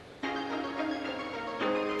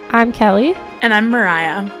I'm Kelly. And I'm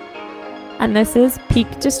Mariah. And this is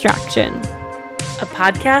Peak Distraction, a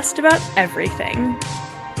podcast about everything.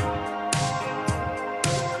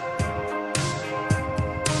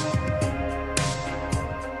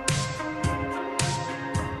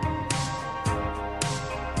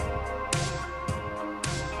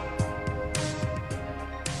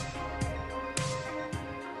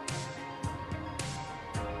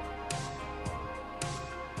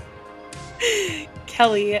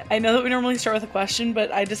 Kelly, I know that we normally start with a question,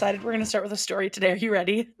 but I decided we're going to start with a story today. Are you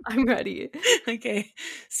ready? I'm ready. Okay.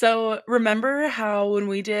 So remember how when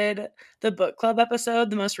we did the book club episode,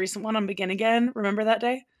 the most recent one on Begin Again, remember that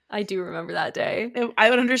day? I do remember that day. I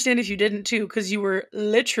would understand if you didn't too, because you were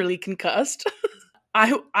literally concussed.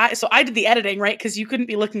 So I did the editing, right? Because you couldn't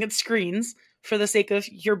be looking at screens for the sake of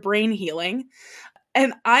your brain healing.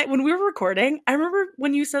 And when we were recording, I remember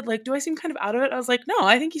when you said, like, do I seem kind of out of it? I was like, no,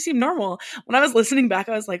 I think you seem normal. When I was listening back,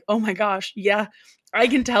 I was like, oh my gosh, yeah, I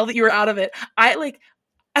can tell that you were out of it. I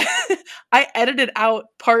edited out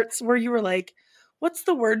parts where you were like, what's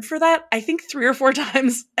the word for that? I think 3 or 4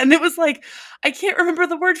 times. And it was like, I can't remember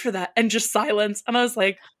the word for that. And just silence. And I was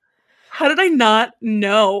like, how did I not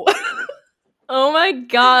know? Oh my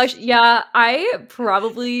gosh. Yeah, I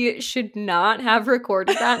probably should not have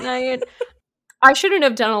recorded that night. I shouldn't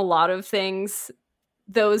have done a lot of things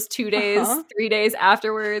those 2 days, 3 days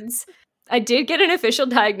afterwards. I did get an official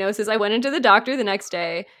diagnosis. I went into the doctor the next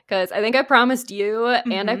day because I think I promised you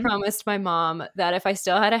and I promised my mom that if I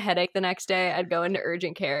still had a headache the next day, I'd go into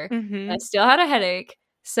urgent care. I still had a headache.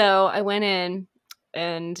 So I went in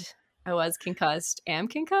and I was concussed. Am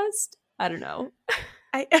concussed? I don't know.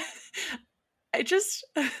 I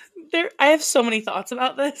have so many thoughts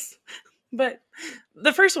about this. But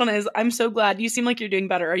the first one is, I'm so glad. You seem like you're doing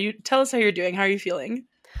better. Tell us how you're doing. How are you feeling?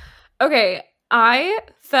 Okay, I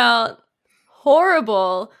felt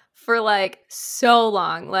horrible for like so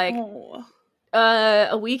long. Like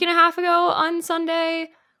a week and a half ago on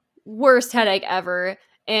Sunday, worst headache ever.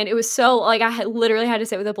 And it was so like I literally had to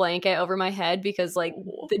sit with a blanket over my head because like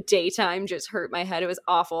the daytime just hurt my head. It was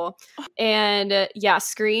awful. And yeah,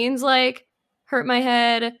 screens like hurt my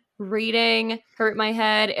head. Reading hurt my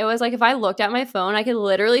head. It was like if I looked at my phone, I could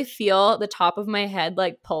literally feel the top of my head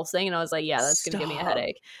like pulsing, and I was like, yeah, that's gonna give me a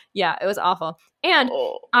headache. Yeah, it was awful. And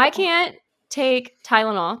I can't take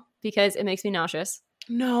Tylenol because it makes me nauseous.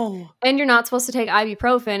 No. And you're not supposed to take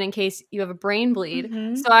ibuprofen in case you have a brain bleed.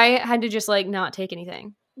 So I had to just like not take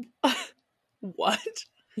anything. What?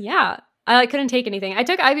 Yeah. I couldn't take anything. I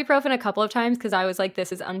took ibuprofen a couple of times because I was like,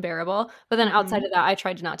 this is unbearable. But then outside of that, I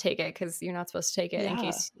tried to not take it because you're not supposed to take it in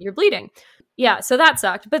case you're bleeding. Yeah, so that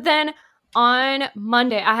sucked. But then on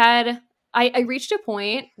Monday, I reached a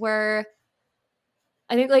point where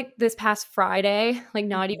I think like this past Friday, like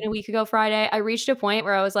not even a week ago Friday, I reached a point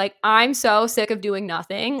where I was like, I'm so sick of doing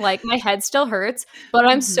nothing. Like my head still hurts, but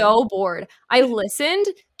I'm so bored. I listened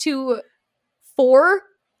to 4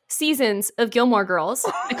 seasons of Gilmore Girls.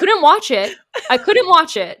 I couldn't watch it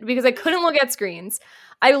because I couldn't look at screens.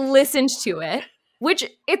 I listened to it, which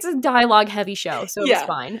it's a dialogue heavy show, so it's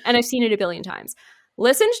fine. And I've seen it a billion times.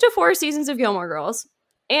 Listened to 4 seasons of Gilmore Girls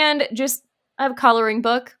and just I have a coloring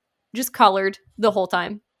book, just colored the whole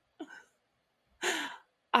time.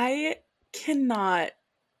 I cannot,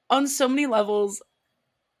 on so many levels,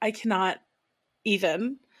 I cannot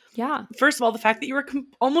even. Yeah. First of all, the fact that you were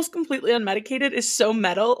almost completely unmedicated is so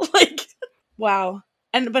metal. Like, wow.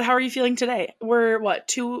 But how are you feeling today? We're what,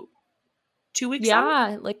 2 weeks out?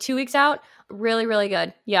 Yeah, like 2 weeks out. Really, really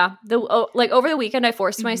good. Yeah. Like over the weekend, I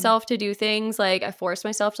forced myself to do things. Like I forced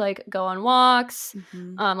myself to like go on walks,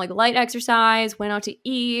 like light exercise, went out to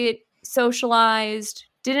eat, socialized,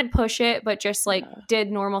 didn't push it, but just like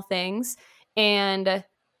did normal things. And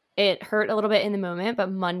it hurt a little bit in the moment.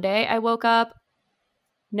 But Monday I woke up,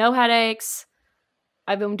 no headaches.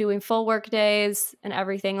 I've been doing full work days and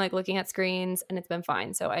everything, like looking at screens, and it's been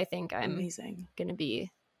fine. So I think I'm going to be...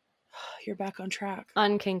 You're back on track.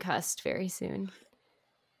 Unconcussed very soon.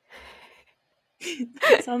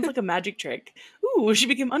 Sounds like a magic trick. Ooh, she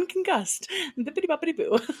became unconcussed. Bippity boppity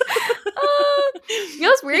boo. You know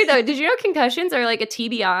what's weird though? Did you know concussions are like a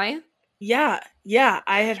TBI? Yeah,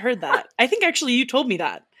 I had heard that. I think actually you told me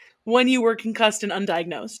that when you were concussed and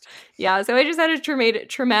undiagnosed. Yeah, so I just had a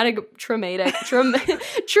traumatic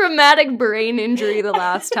brain injury the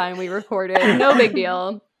last time we recorded. No big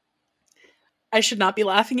deal. I should not be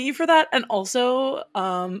laughing at you for that. And also,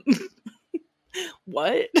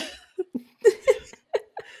 what?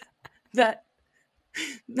 That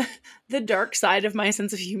the dark side of my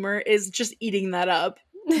sense of humor is just eating that up.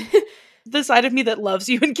 The side of me that loves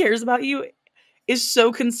you and cares about you is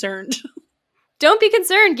so concerned. Don't be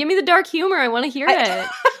concerned. Give me the dark humor. I want to hear it.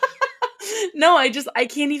 No, I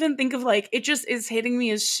can't even think of like, it just is hitting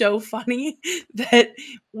me as so funny that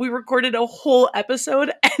we recorded a whole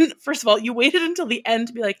episode. And first of all, you waited until the end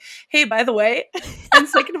to be like, hey, by the way. And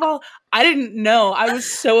second of all, I didn't know. I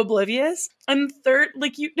was so oblivious. And third,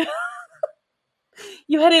 like you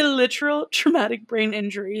had a literal traumatic brain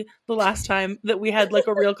injury the last time that we had like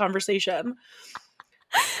a real conversation.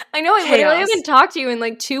 I know. I literally haven't talked to you in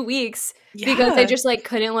like 2 weeks because I just like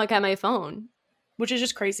couldn't look at my phone. Which is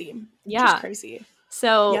just crazy. Yeah. Just crazy.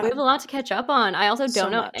 So we have a lot to catch up on. I also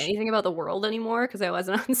don't know anything about the world anymore because I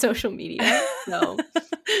wasn't on social media. So,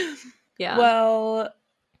 yeah. Well,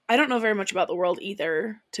 I don't know very much about the world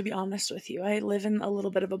either, to be honest with you. I live in a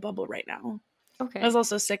little bit of a bubble right now. Okay. I was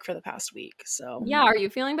also sick for the past week, so. Yeah, are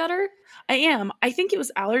you feeling better? I am. I think it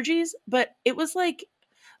was allergies, but it was like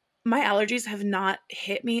my allergies have not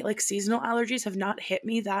hit me, like seasonal allergies have not hit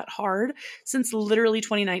me that hard since literally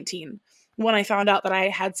 2019. When I found out that I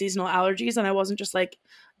had seasonal allergies and I wasn't just like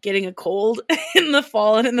getting a cold in the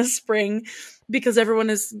fall and in the spring because everyone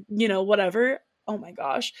is, whatever. Oh my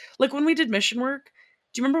gosh. Like when we did mission work,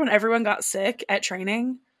 do you remember when everyone got sick at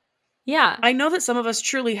training? Yeah. I know that some of us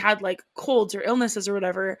truly had like colds or illnesses or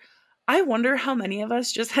whatever. I wonder how many of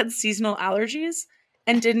us just had seasonal allergies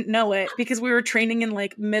and didn't know it because we were training in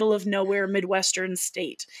like middle of nowhere Midwestern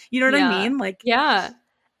state. You know what I mean? Like, yeah.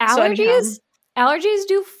 Allergies? Allergies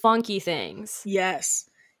do funky things. Yes.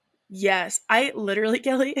 I literally,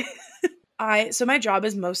 Kelly, so my job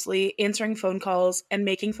is mostly answering phone calls and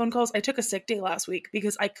making phone calls. I took a sick day last week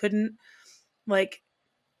because I couldn't, like,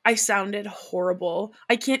 I sounded horrible.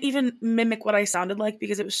 I can't even mimic what I sounded like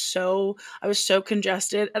because I was so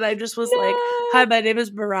congested. And I just was like, hi, my name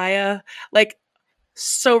is Mariah. Like,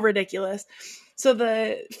 so ridiculous. So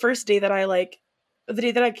the first day that the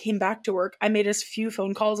day that I came back to work, I made as few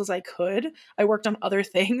phone calls as I could. I worked on other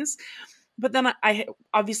things. But then I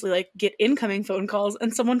obviously like get incoming phone calls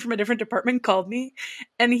and someone from a different department called me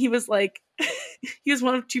and he was like, he was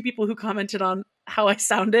one of two people who commented on how I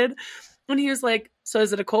sounded. And he was like, so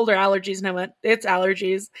is it a cold or allergies? And I went, it's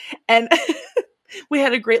allergies. And we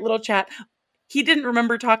had a great little chat. He didn't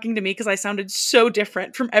remember talking to me because I sounded so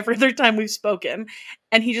different from every other time we've spoken.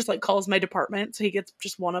 And he just like calls my department. So he gets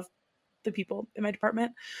just one of the people in my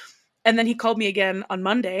department. And then he called me again on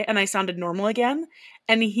Monday and I sounded normal again.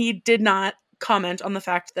 And he did not comment on the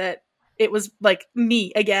fact that it was like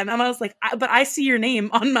me again. And I was like, but I see your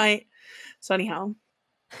name on my. So anyhow,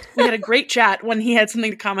 we had a great chat when he had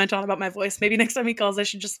something to comment on about my voice. Maybe next time he calls, I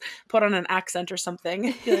should just put on an accent or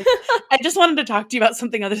something. Like, I just wanted to talk to you about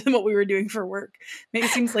something other than what we were doing for work. Maybe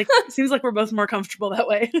it seems like we're both more comfortable that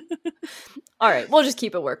way. All right, we'll just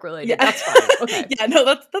keep it work related. Yeah. That's fine. Okay. Yeah, no,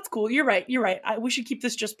 that's cool. You're right. We should keep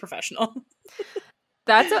this just professional.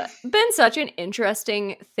 That's been such an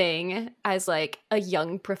interesting thing as like a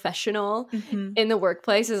young professional in the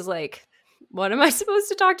workplace is like, what am I supposed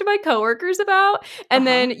to talk to my coworkers about? And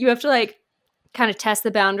then you have to like kind of test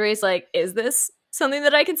the boundaries. Like, is this something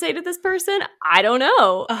that I can say to this person? I don't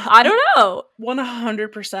know. I don't know.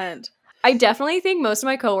 100%. I definitely think most of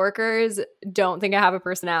my coworkers don't think I have a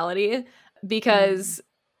personality because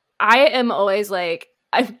I am always like,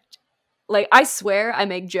 I swear I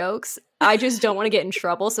make jokes. I just don't want to get in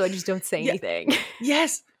trouble, so I just don't say anything.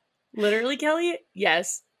 Yes. Literally, Kelly.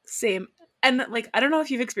 Yes. Same. And like, I don't know if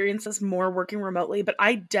you've experienced this more working remotely, but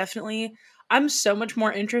I'm so much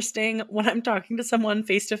more interesting when I'm talking to someone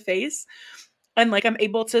face to face. And like, I'm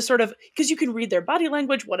able to sort of, because you can read their body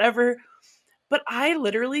language, whatever. But I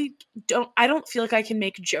literally don't feel like I can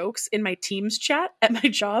make jokes in my Teams chat at my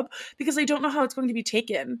job because I don't know how it's going to be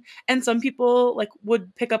taken. And some people like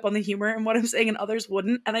would pick up on the humor and what I'm saying and others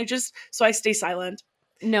wouldn't. And so I stay silent.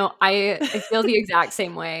 No, I feel the exact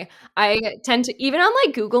same way. I tend to, even on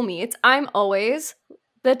like Google Meets, I'm always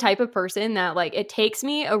the type of person that like it takes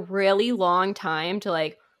me a really long time to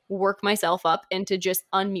like work myself up into just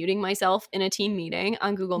unmuting myself in a team meeting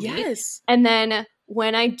on Google Meet. And then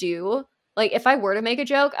when I do, like if I were to make a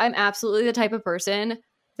joke, I'm absolutely the type of person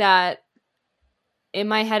that in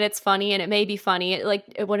my head it's funny and it may be funny.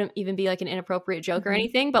 It wouldn't even be like an inappropriate joke or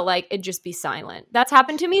anything, but like it'd just be silent. That's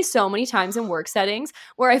happened to me so many times in work settings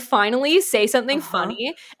where I finally say something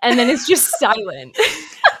funny and then it's just silent.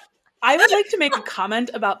 I would like to make a comment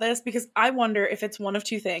about this because I wonder if it's one of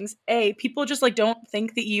two things. A, people just like don't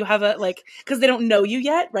think that you have a like, because they don't know you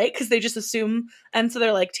yet, right? Because they just assume, and so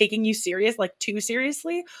they're like taking you serious, like too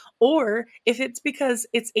seriously. Or if it's because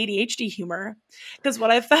it's ADHD humor. Because what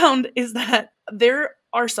I've found is that there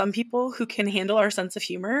are some people who can handle our sense of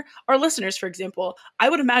humor. Our listeners, for example, I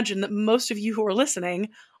would imagine that most of you who are listening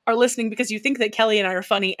are listening because you think that Kelly and I are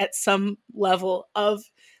funny at some level of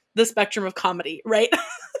the spectrum of comedy, right?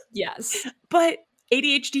 Yes. But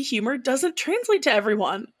ADHD humor doesn't translate to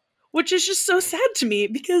everyone, which is just so sad to me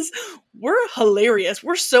because we're hilarious.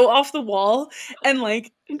 We're so off the wall. And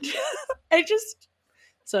like,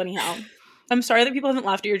 so anyhow, I'm sorry that people haven't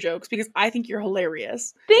laughed at your jokes because I think you're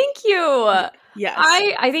hilarious. Thank you. Yes.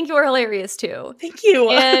 I think you're hilarious too. Thank you.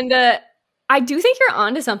 And I do think you're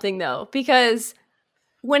onto something though, because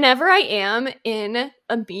whenever I am in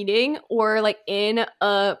a meeting or like in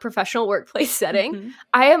a professional workplace setting,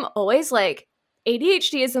 I am always like,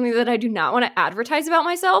 ADHD is something that I do not want to advertise about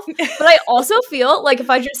myself, but I also feel like if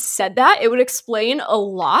I just said that, it would explain a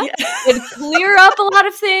lot. Yeah. It'd clear up a lot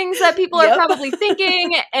of things that people are probably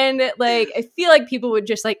thinking, and like I feel like people would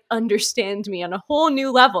just like understand me on a whole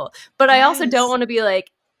new level. But I also don't want to be like,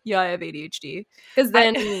 yeah, I have ADHD, because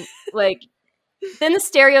then then the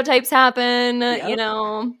stereotypes happen, you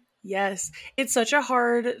know? Yes. It's such a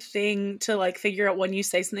hard thing to like figure out when you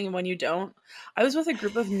say something and when you don't. I was with a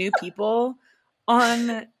group of new people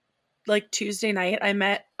on like Tuesday night. I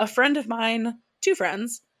met a friend of mine, two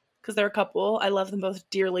friends, because they're a couple. I love them both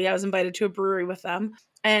dearly. I was invited to a brewery with them.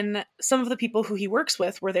 And some of the people who he works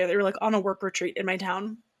with were there. They were like on a work retreat in my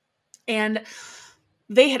town. And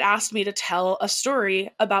they had asked me to tell a story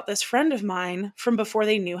about this friend of mine from before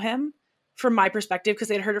they knew him, from my perspective, because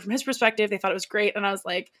they'd heard it from his perspective. They thought it was great. And I was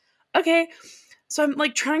like, okay. So I'm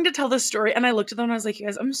like trying to tell this story, and I looked at them and I was like, you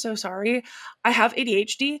guys, I'm so sorry. I have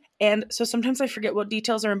ADHD, and so sometimes I forget what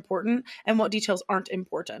details are important and what details aren't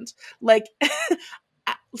important. Like,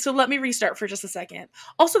 so let me restart for just a second.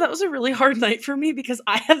 Also, that was a really hard night for me because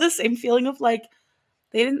I had the same feeling of like,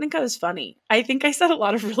 they didn't think I was funny. I think I said a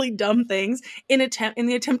lot of really dumb things in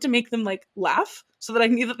the attempt to make them like laugh so that I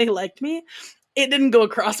knew that they liked me. It didn't go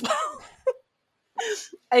across well.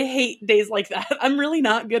 I hate days like that. I'm really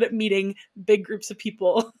not good at meeting big groups of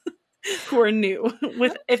people who are new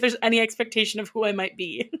with if there's any expectation of who I might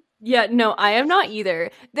be. Yeah, no, I am not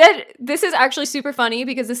either. This is actually super funny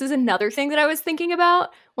because this is another thing that I was thinking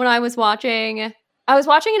about when I was watching an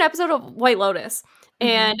episode of White Lotus,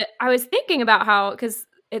 and I was thinking about how, because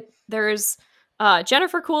there's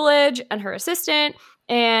Jennifer Coolidge and her assistant,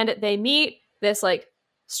 and they meet this like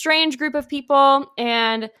strange group of people,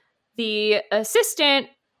 and the assistant,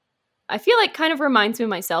 I feel like, kind of reminds me of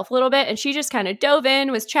myself a little bit, and she just kind of dove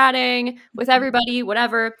in, was chatting with everybody,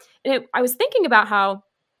 whatever. And I was thinking about how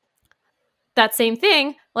that same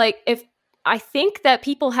thing, like if I think that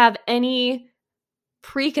people have any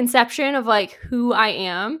preconception of like who I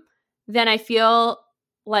am, then I feel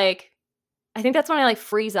like, I think that's when I like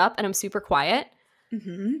freeze up and I'm super quiet.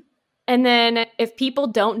 And then if people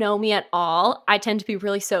don't know me at all, I tend to be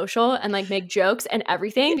really social and like make jokes and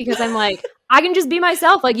everything because I'm like, I can just be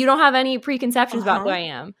myself. Like, you don't have any preconceptions about who I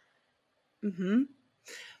am.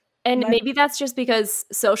 And maybe that's just because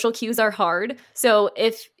social cues are hard. So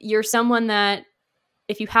if you're someone that,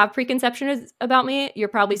 if you have preconceptions about me, you're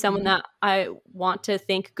probably someone that I want to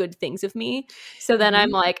think good things of me. So then I'm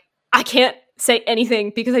like, I can't say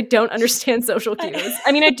anything because I don't understand social cues.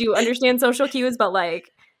 I mean, I do understand social cues, but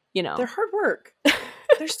like, you know. They're hard work.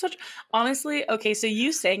 They're such, honestly, okay, so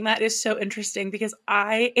you saying that is so interesting because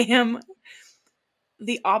I am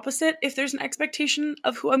the opposite. If there's an expectation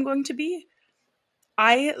of who I'm going to be,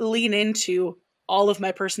 I lean into all of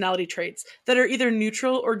my personality traits that are either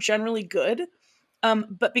neutral or generally good.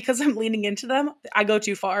 But because I'm leaning into them, I go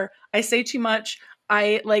too far. I say too much.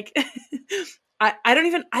 I like, I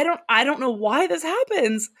don't know why this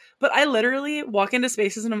happens, but I literally walk into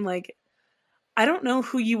spaces and I'm like, I don't know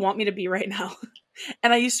who you want me to be right now.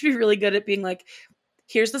 And I used to be really good at being like,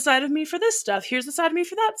 here's the side of me for this stuff. Here's the side of me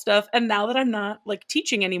for that stuff. And now that I'm not like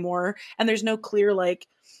teaching anymore and there's no clear, like,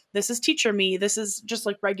 this is teacher me, this is just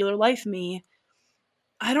like regular life me,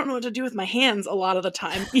 I don't know what to do with my hands a lot of the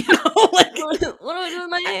time. You know, like, what do I do with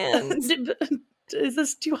my hands? Is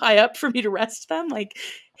this too high up for me to rest them? Like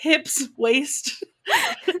hips, waist,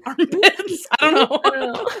 armpits? I don't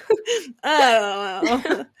know. I don't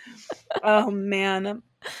know. Oh man.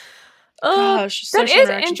 Gosh, that is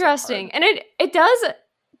interesting. And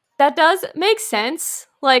that does make sense.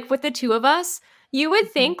 Like with the two of us, you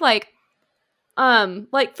would think like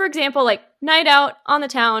for example, like night out on the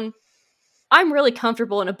town, I'm really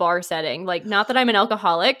comfortable in a bar setting. Like, not that I'm an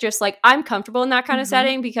alcoholic, just like I'm comfortable in that kind of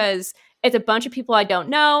setting because it's a bunch of people I don't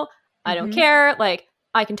know. I don't care. Like,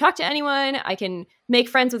 I can talk to anyone. I can make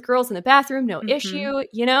friends with girls in the bathroom. No issue,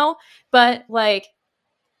 you know? But like,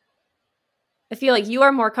 I feel like you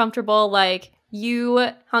are more comfortable like You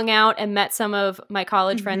hung out and met some of my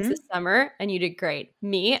college friends this summer, and you did great.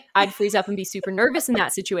 Me, I'd freeze up and be super nervous in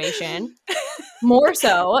that situation, more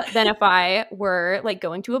so than if I were like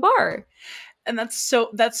going to a bar. And that's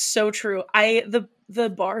so true. The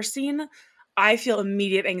bar scene, I feel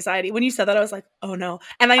immediate anxiety. When you said that, I was like, oh no.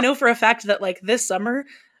 And I know for a fact that like this summer,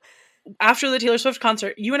 after the Taylor Swift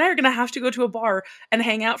concert, you and I are going to have to go to a bar and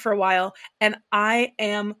hang out for a while. And I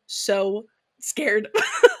am so scared.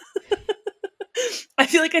 I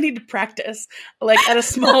feel like I need to practice like at a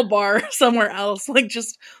small bar somewhere else. Like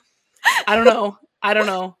just, I don't know.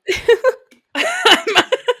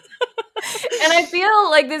 And I feel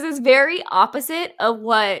like this is very opposite of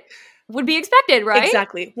what would be expected, right?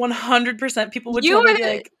 Exactly. 100% people would totally be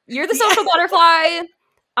like, you're the social butterfly.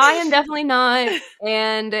 I am definitely not.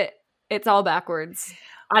 And it's all backwards.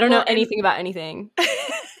 I don't know anything about anything.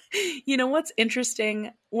 You know what's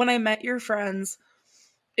interesting? When I met your friends,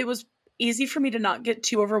 it was easy for me to not get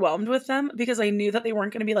too overwhelmed with them because I knew that they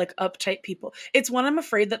weren't going to be like uptight people. It's when I'm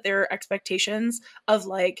afraid that there are expectations of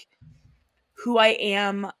like who I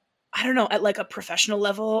am, I don't know, at like a professional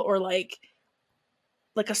level or like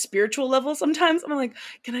a spiritual level. Sometimes I'm like,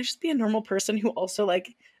 can I just be a normal person who also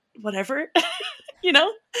like whatever, you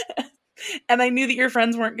know? And I knew that your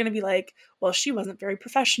friends weren't going to be like, well, she wasn't very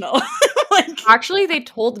professional. Like, actually, they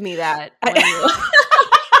told me that.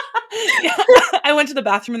 Yeah, I went to the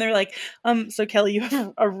bathroom and they were like, so Kelly, you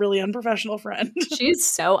have a really unprofessional friend. She's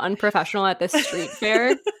so unprofessional at this street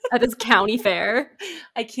fair, at this county fair.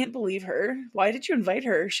 I can't believe her. Why did you invite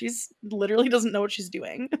her? She's literally doesn't know what she's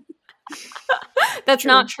doing. That's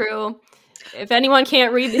not true. If anyone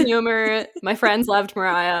can't read the humor, my friends loved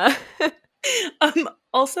Mariah.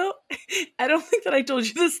 Also, I don't think that I told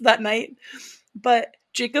you this that night, but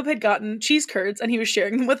Jacob had gotten cheese curds and he was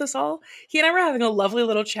sharing them with us all. He and I were having a lovely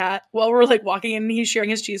little chat while we were like walking in and he's sharing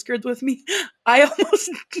his cheese curds with me. I almost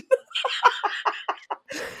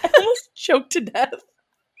choked to death.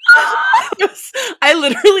 It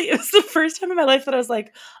was the first time in my life that I was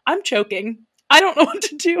like, I'm choking. I don't know what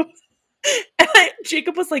to do. And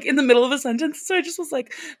Jacob was like in the middle of a sentence, so I just was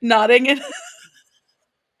like nodding and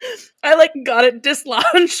I like got it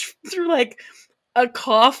dislodged through like a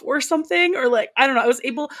cough or something, or like I don't know. I was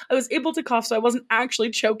able to cough, so I wasn't actually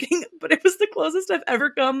choking, but it was the closest I've ever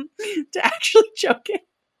come to actually choking,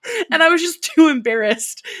 and I was just too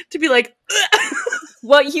embarrassed to be like.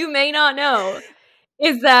 What you may not know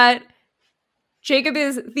is that Jacob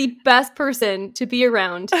is the best person to be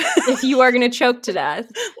around if you are going to choke to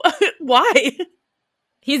death. Why?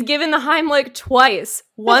 He's given the Heimlich twice.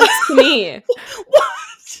 Once to me.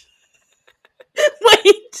 What?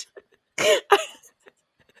 Wait.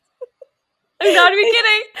 I'm not even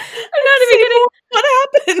kidding. What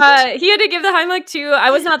happened? He had to give the Heimlich to, I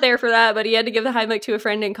was not there for that, but he had to give the Heimlich to a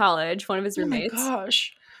friend in college, one of his roommates. Oh my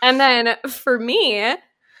gosh. And then for me,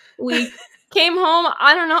 we came home,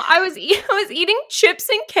 I don't know, I was eating chips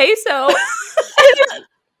and queso.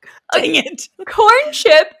 Dang it. Corn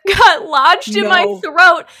chip got lodged in my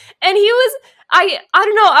throat, and he was, I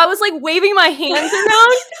don't know, I was like waving my hands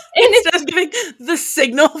around. And instead of giving the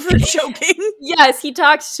signal for choking. Yes, he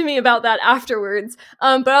talked to me about that afterwards.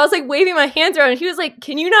 But I was like waving my hands around, and he was like,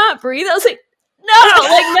 can you not breathe? I was like,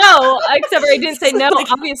 no, except for I didn't say no,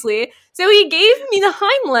 obviously. So he gave me the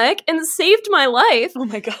Heimlich and saved my life. Oh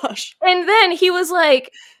my gosh. And then he was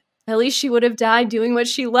like, at least she would have died doing what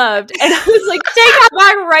she loved. And I was like, take that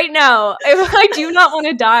back right now. If I do not want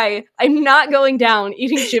to die, I'm not going down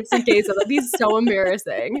eating chips and queso. That'd be so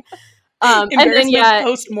embarrassing. And then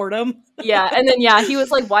post-mortem. Yeah, and then he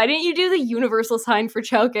was like, why didn't you do the universal sign for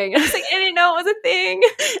choking? And I was like, I didn't know it was a thing.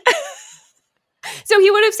 So he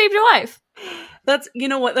would have saved your life. That's, you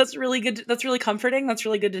know what, that's really good. That's really comforting. That's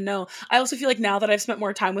really good to know. I also feel like now that I've spent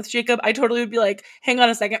more time with Jacob, I totally would be like, hang on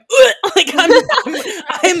a second. Like, I'm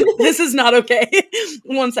this is not okay.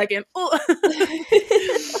 1 second. Oh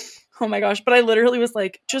my gosh. But I literally was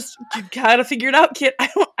like, just, you gotta figure it out, kid.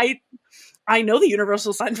 I know the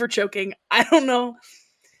universal sign for choking. I don't know.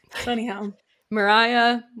 So anyhow.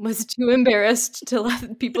 Mariah was too embarrassed to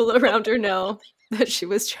let people around her know that she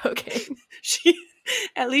was choking.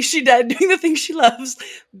 At least she died doing the thing she loves,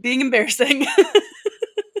 being embarrassing.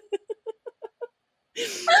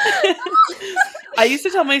 I used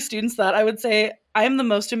to tell my students that I would say, I am the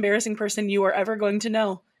most embarrassing person you are ever going to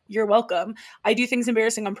know. You're welcome. I do things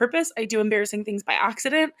embarrassing on purpose. I do embarrassing things by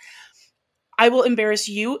accident. I will embarrass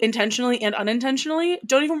you intentionally and unintentionally.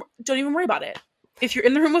 Don't even worry about it. If you're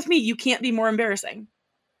in the room with me, you can't be more embarrassing.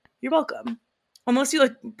 You're welcome. Unless you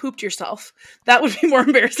like pooped yourself. That would be more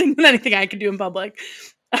embarrassing than anything I could do in public.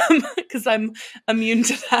 Because I'm immune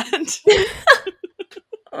to that.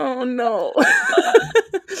 Oh no.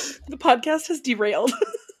 The podcast has derailed.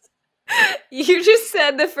 You just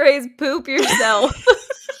said the phrase poop yourself.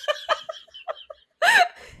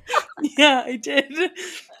 Yeah, I did.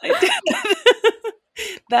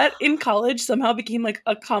 That in college somehow became like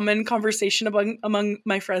a common conversation among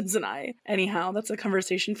my friends and I. Anyhow, that's a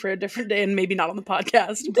conversation for a different day and maybe not on the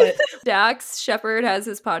podcast. But Dax Shepard has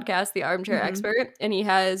his podcast, The Armchair Expert, and he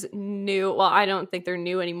has I don't think they're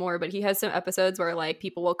new anymore, but he has some episodes where like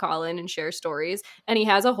people will call in and share stories, and he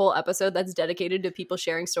has a whole episode that's dedicated to people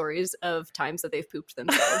sharing stories of times that they've pooped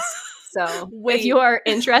themselves. So if you are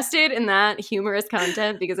interested in that humorous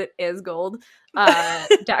content, because it is gold,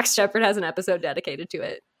 Dax Shepard has an episode dedicated to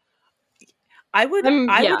it. I would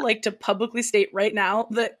like to publicly state right now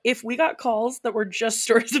that if we got calls that were just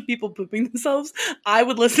stories of people pooping themselves, I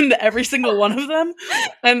would listen to every single one of them.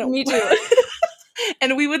 And me too.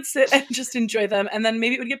 And we would sit and just enjoy them, and then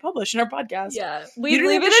maybe it would get published in our podcast. Yeah, we'd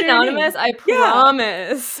leave it anonymous, I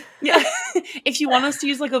promise. Yeah. If you want us to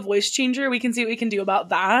use like a voice changer, we can see what we can do about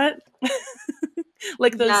that.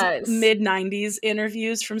 Like those mid-90s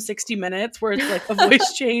interviews from 60 Minutes where it's like a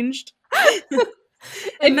voice changed.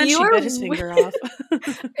 And then she bit his finger off.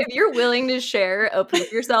 If you're willing to share a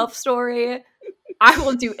poop yourself story, I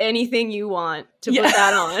will do anything you want to put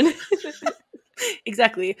that on.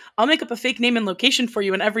 Exactly. I'll make up a fake name and location for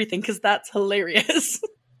you and everything because that's hilarious.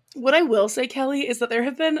 What I will say, Kelly, is that there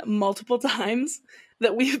have been multiple times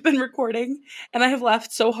that we've been recording and I have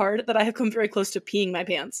laughed so hard that I have come very close to peeing my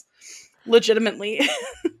pants. Legitimately.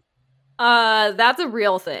 That's a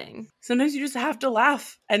real thing. Sometimes you just have to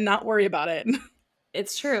laugh and not worry about it.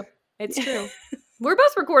 It's true. It's true. We're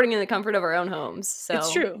both recording in the comfort of our own homes, so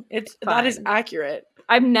it's true. That is accurate.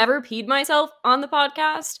 I've never peed myself on the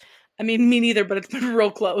podcast. I mean, me neither, but it's been real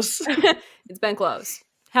close. It's been close.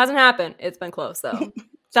 Hasn't happened. It's been close, though.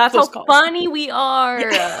 That's how funny we are.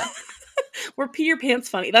 Yeah. We're pee your pants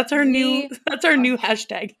funny. That's our new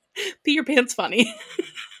hashtag. Pee your pants funny.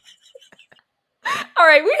 All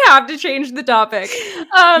right, we have to change the topic.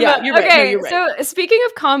 Yeah, you're right. Okay, no, you're right. So speaking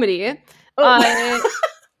of comedy, okay.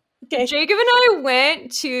 Jacob and I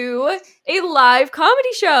went to a live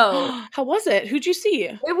comedy show. How was it? Who'd you see?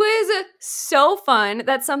 It was so fun.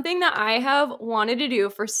 That's something that I have wanted to do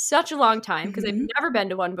for such a long time because I've never been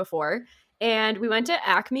to one before. And we went to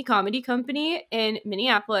Acme Comedy Company in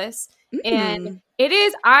Minneapolis. And it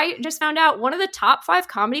is, I just found out, one of the top 5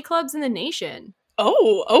 comedy clubs in the nation.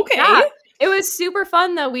 Oh, okay. Yeah. It was super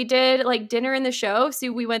fun, though. We did, like, dinner in the show.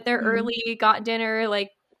 So we went there early, got dinner. Like,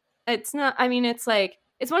 it's not, I mean, it's like,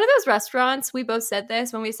 it's one of those restaurants, we both said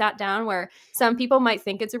this when we sat down, where some people might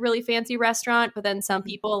think it's a really fancy restaurant, but then some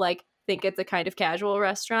people, like, think it's a kind of casual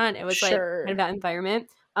restaurant. It was, like, kind of that environment.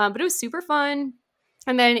 But it was super fun.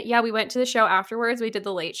 And then, we went to the show afterwards. We did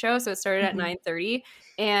the late show, so it started at 9:30.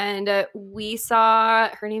 And we saw,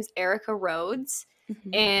 her name's Erica Rhodes.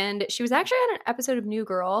 And she was actually on an episode of New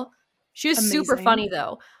Girl. She was super funny,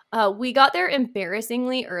 though. We got there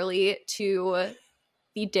embarrassingly early to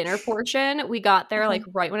the dinner portion. We got there like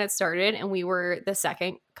right when it started, and we were the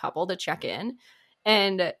second couple to check in.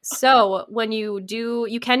 And so when you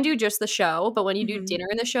can do just the show, but when you do dinner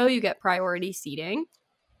in the show, you get priority seating.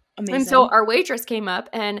 Amazing. And so our waitress came up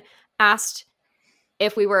and asked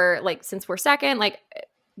if we were, like, since we're second, like,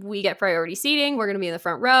 we get priority seating, we're going to be in the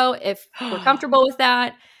front row, if we're comfortable with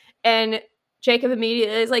that. And Jacob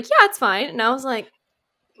immediately is like, yeah, it's fine. And I was like,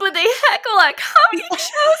 but they heckle at comedy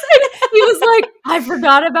shows. And he was like, I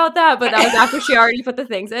forgot about that. But that was after she already put the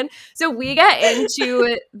things in. So we get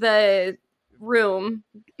into the room,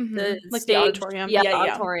 the like stage, the auditorium. The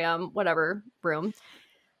auditorium, whatever room.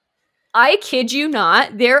 I kid you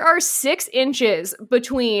not, there are 6 inches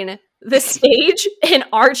between the stage and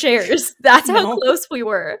our chairs. That's how close we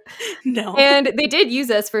were. No. And they did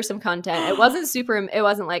use us for some content. It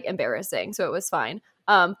wasn't like embarrassing, so it was fine.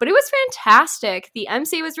 But it was fantastic. The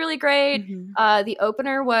MC was really great. The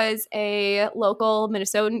opener was a local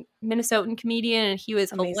Minnesotan comedian, and he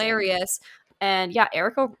was hilarious. And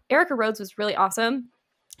Erica Rhodes was really awesome.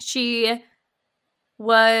 She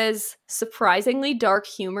was surprisingly dark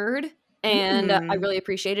humored. And I really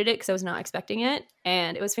appreciated it because I was not expecting it.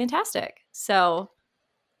 And it was fantastic. So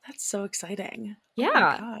that's so exciting. Yeah. Oh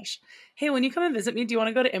my gosh. Hey, when you come and visit me, do you want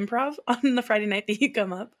to go to improv on the Friday night that you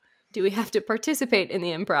come up? Do we have to participate in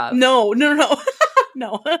the improv? No.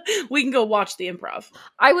 No. We can go watch the improv.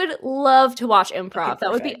 I would love to watch improv. Okay,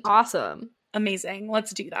 that would be awesome. Amazing.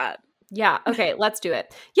 Let's do that. Yeah. Okay. Let's do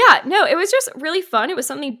it. Yeah. No, it was just really fun. It was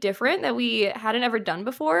something different that we hadn't ever done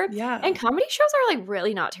before. Yeah. And comedy shows are like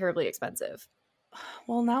really not terribly expensive.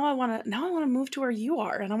 Well, now I want to move to where you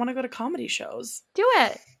are, and I want to go to comedy shows. Do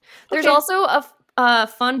it. There's also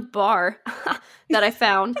fun bar that I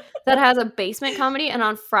found that has a basement comedy, and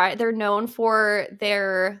on Friday they're known for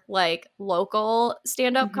their like local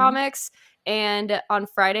stand-up comics, and on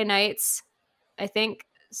Friday nights, I think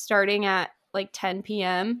starting at like 10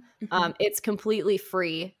 p.m. It's completely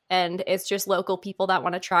free, and it's just local people that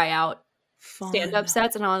want to try out stand-up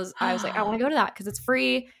sets, and I was like, I want to go to that because it's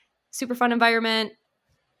free, super fun environment.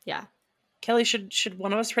 Yeah. Kelly, should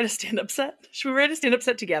one of us write a stand-up set? Should we write a stand-up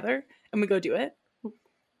set together and we go do it?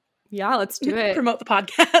 Yeah, let's do it. Promote the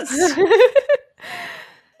podcast.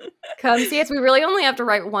 Come see us. We really only have to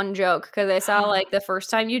write one joke because I saw like the first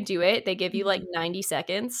time you do it, they give you like 90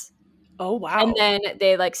 seconds. Oh, wow. And then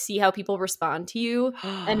they like see how people respond to you.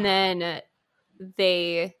 And then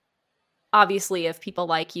they obviously, if people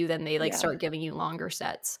like you, then they like start giving you longer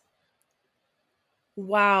sets.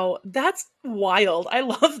 Wow. That's wild. I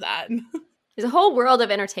love that. There's a whole world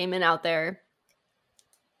of entertainment out there.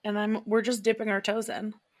 And we're just dipping our toes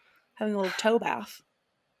in. Having a little toe bath.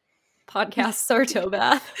 Podcasts are toe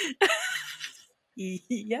bath.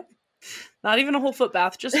 Yep. Not even a whole foot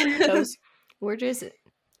bath, just toes. We're just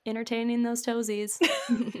entertaining those toesies.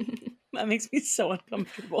 That makes me so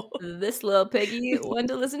uncomfortable. This little piggy wanted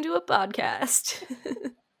to listen to a podcast.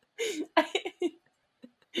 I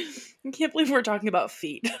can't believe we're talking about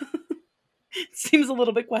feet. It seems a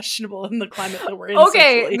little bit questionable in the climate that we're in.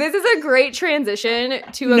 Okay, socially. this is a great transition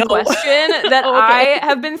to a question that I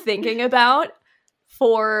have been thinking about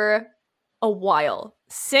for a while.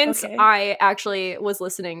 Since I actually was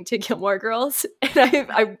listening to Gilmore Girls,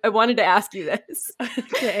 and I wanted to ask you this.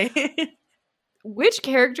 Okay. Which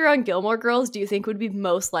character on Gilmore Girls do you think would be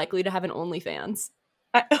most likely to have an OnlyFans?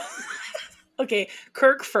 Okay,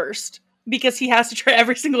 Kirk first, because he has to try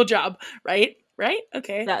every single job, right? Right?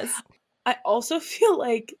 Okay. Yes. I also feel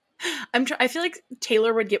like I feel like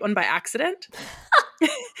Taylor would get one by accident.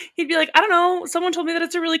 He'd be like, I don't know, someone told me that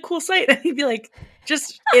it's a really cool site. And he'd be like,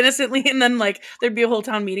 just innocently, and then like there'd be a whole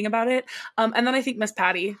town meeting about it. And then I think Miss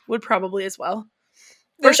Patty would probably as well.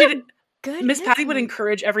 Or Miss Patty would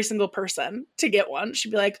encourage every single person to get one.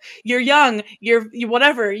 She'd be like, you're young, you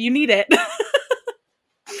whatever, you need it.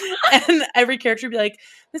 And every character would be like,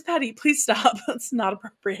 Miss Patty, please stop. That's not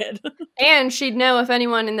appropriate. And she'd know if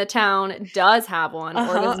anyone in the town does have one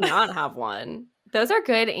or does not have one. Those are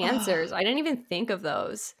good answers. I didn't even think of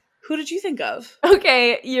those. Who did you think of?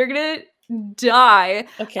 Okay, you're gonna die.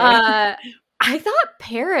 Okay. I thought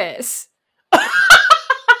Paris.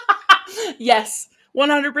 Yes.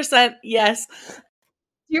 100% yes.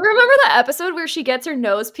 Do you remember the episode where she gets her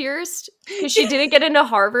nose pierced because she didn't get into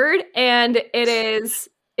Harvard and it is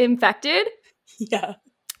infected? Yeah.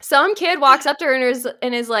 Some kid walks up to her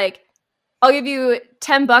and is like, I'll give you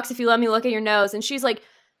 $10 if you let me look at your nose. And she was like,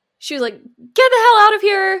 get the hell out of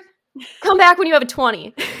here. Come back when you have a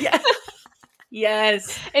 20. Yeah.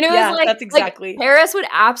 Yes. And it was like, that's exactly. Like, Paris would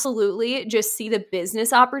absolutely just see the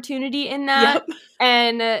business opportunity in that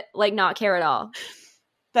and like not care at all.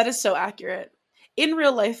 That is so accurate. In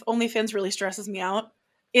real life, OnlyFans really stresses me out.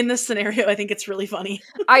 In this scenario, I think it's really funny.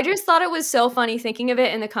 I just thought it was so funny thinking of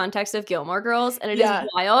it in the context of Gilmore Girls, and it is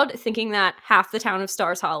wild thinking that half the town of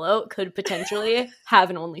Stars Hollow could potentially have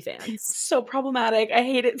an OnlyFans. So problematic. I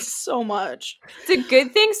hate it so much. It's a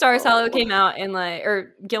good thing Stars Hollow came out in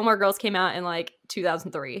or Gilmore Girls came out in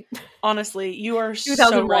 2003. Honestly, you are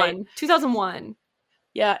 2001. so right. 2001.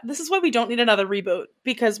 Yeah, this is why we don't need another reboot,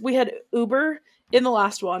 because we had Uber in the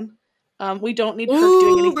last one. We don't need Kirk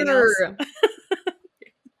doing anything else.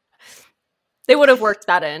 They would have worked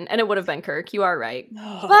that in, and it would have been Kirk. You are right.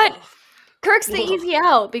 But Kirk's the easy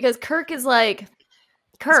out, because Kirk is like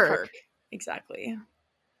Kirk. Exactly.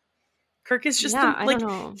 Kirk is just I don't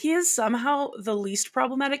know. He is somehow the least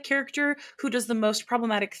problematic character who does the most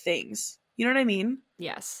problematic things. You know what I mean?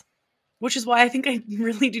 Yes. Which is why I think I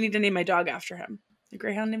really do need to name my dog after him. A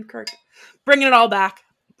greyhound named Kirk. Bringing it all back.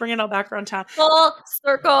 Bringing it all back around town. Full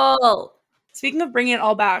circle. Speaking of bringing it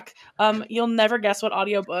all back, you'll never guess what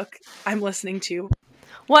audiobook I'm listening to.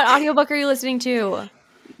 What audiobook are you listening to?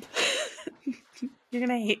 You're going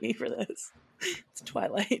to hate me for this. It's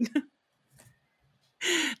Twilight.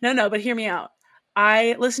 No, but hear me out.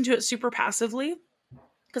 I listen to it super passively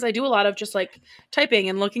because I do a lot of just typing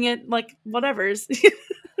and looking at whatever's.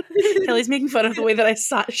 Kelly's making fun of the way that I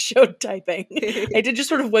showed typing. I did just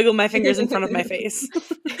sort of wiggle my fingers in front of my face.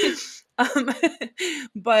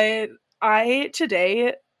 But I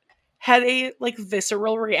today had a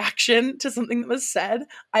visceral reaction to something that was said.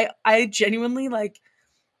 I genuinely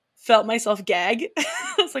felt myself gag.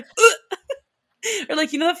 I was like, ugh! Or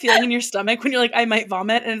you know that feeling in your stomach when you're I might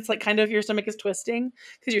vomit, and it's kind of your stomach is twisting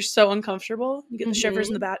because you're so uncomfortable. You get the shivers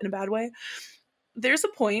in a bad way. there's a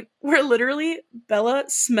point where literally Bella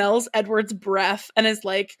smells Edward's breath and is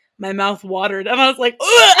like, my mouth watered. And I was like,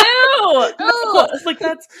 ew! No. Like,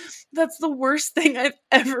 that's the worst thing I've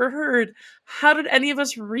ever heard. How did any of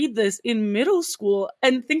us read this in middle school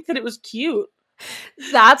and think that it was cute?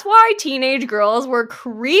 That's why teenage girls were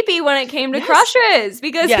creepy when it came to Yes. crushes,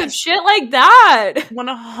 because Yes. of shit like that.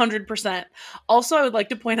 100%. Also, I would like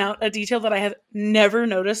to point out a detail that I have never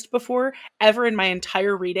noticed before, ever in my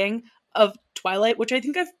entire reading of Twilight, which I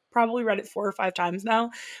think I've probably read it 4 or 5 times now,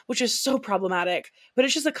 which is so problematic. But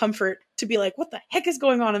it's just a comfort to be like, what the heck is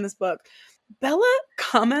going on in this book? Bella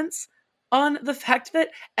comments on the fact that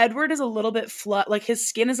Edward is a little bit like his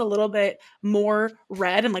skin is a little bit more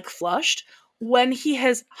red and like flushed when he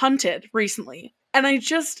has hunted recently. And I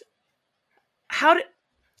just,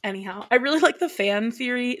 anyhow, I really like the fan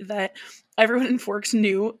theory that everyone in Forks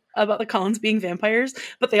knew about the Cullens being vampires,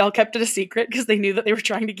 but they all kept it a secret because they knew that they were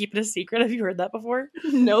trying to keep it a secret. Have you heard that before?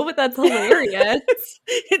 No, but that's hilarious.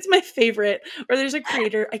 It's my favorite. Or there's a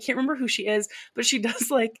creator, I can't remember who she is, but she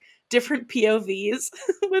does like different POVs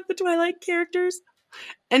with the Twilight characters.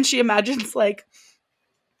 And she imagines like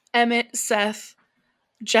Emmett, Seth,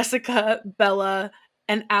 Jessica, Bella,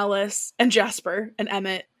 and Alice, and Jasper, and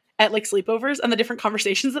Emmett at like sleepovers and the different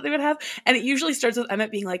conversations that they would have. And it usually starts with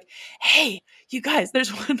Emmett being like, hey, you guys,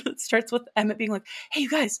 there's one that starts with Emmett being like, hey, you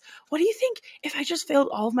guys, what do you think if I just failed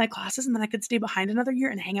all of my classes and then I could stay behind another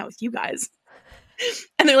year and hang out with you guys?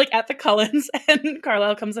 And they're like at the Cullens, and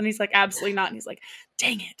Carlisle comes in, he's like, absolutely not. And he's like,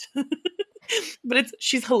 dang it. But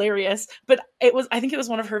she's hilarious. But I think it was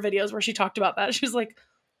one of her videos where she talked about that. She was like,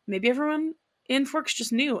 maybe everyone in Forks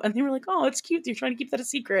just knew, and they were like, oh, it's cute, you're trying to keep that a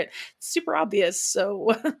secret. It's super obvious,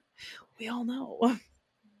 so we all know.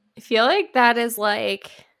 I feel like that is like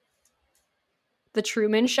the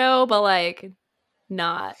Truman Show, but like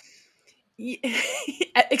not.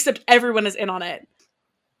 Except everyone is in on it,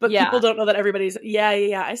 but Yeah. people don't know that everybody's yeah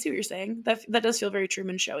I see what you're saying. That does feel very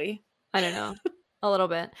Truman Showy. I don't know, a little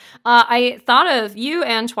bit. I thought of you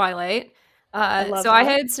and Twilight. I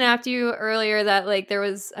had snapped you earlier that like I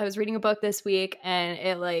was reading a book this week and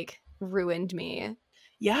it like ruined me.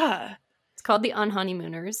 Yeah. It's called The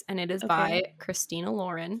Unhoneymooners and it is by Christina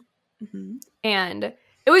Lauren. Mm-hmm. And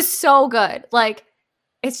it was so good. Like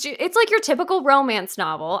it's like your typical romance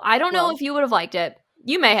novel. I don't know if you would have liked it.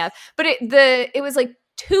 You may have. But it was like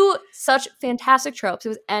 2 such fantastic tropes. It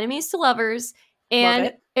was enemies to lovers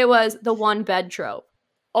and it was the one bed trope.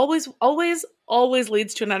 Always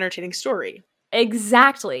leads to an entertaining story.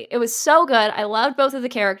 Exactly. It was so good. I loved both of the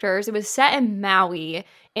characters. It was set in Maui,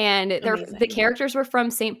 and the characters were from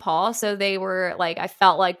St. Paul, so they were like, I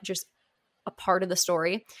felt like just a part of the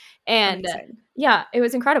story. And yeah, it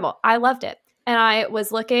was incredible. I loved it. And I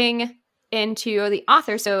was looking into the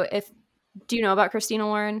author. So do you know about Christina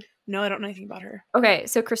Lauren? No, I don't know anything about her. Okay,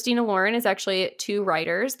 so Christina Lauren is actually 2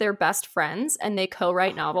 writers. They're best friends, and they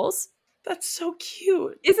co-write novels. That's so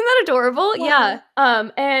cute. Isn't that adorable? Wow. Yeah.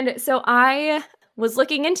 And so I was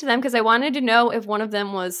looking into them because I wanted to know if one of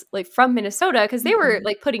them was like from Minnesota, because they were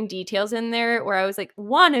like putting details in there where I was like,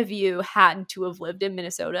 one of you had to have lived in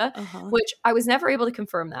Minnesota, which I was never able to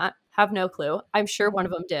confirm that. Have no clue. I'm sure one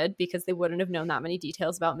of them did because they wouldn't have known that many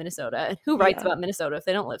details about Minnesota. And who writes about Minnesota if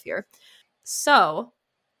they don't live here? So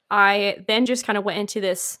I then just kind of went into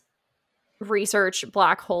this research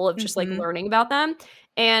black hole of just like learning about them.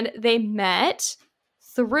 And they met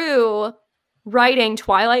through writing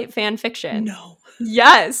Twilight fan fiction. No.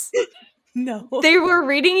 Yes. No. They were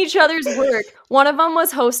reading each other's work. One of them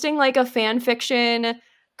was hosting like a fan fiction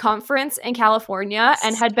conference in California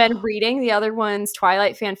and had been reading the other one's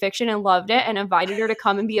Twilight fan fiction and loved it and invited her to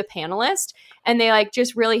come and be a panelist. And they like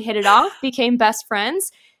just really hit it off, became best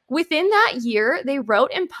friends. Within that year, they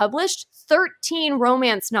wrote and published 13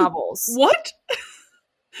 romance novels. What?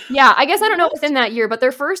 Yeah, I guess I don't know within that year, but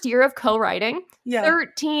their first year of co-writing,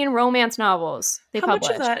 13 romance novels they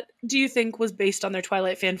published. How much of that do you think was based on their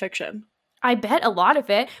Twilight fan fiction? I bet a lot of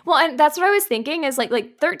it. Well, and that's what I was thinking is like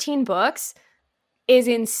 13 books is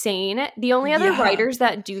insane. The only other writers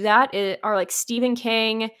that do that are like Stephen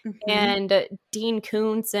King and Dean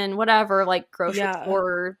Koontz and whatever, like grocery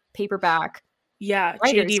store paperback. Yeah,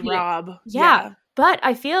 writers. J.D. Robb. Yeah. But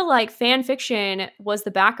I feel like fan fiction was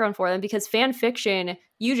the background for them because fan fiction,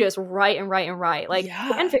 you just write and write and write. Like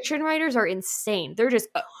fan fiction writers are insane. They're just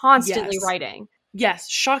constantly writing. Yes,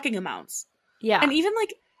 shocking amounts. Yeah. And even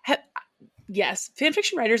like, fan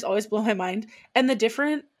fiction writers always blow my mind. And the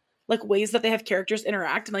different like ways that they have characters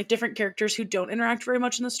interact, and like different characters who don't interact very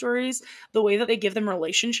much in the stories, the way that they give them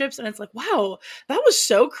relationships. And it's like, wow, that was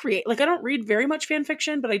so creative. Like, I don't read very much fan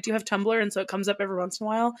fiction, but I do have Tumblr, and so it comes up every once in a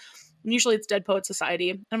while. And usually it's Dead Poet Society.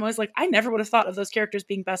 And I'm always like, I never would have thought of those characters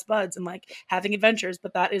being best buds and like having adventures,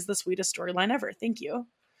 but that is the sweetest storyline ever. Thank you.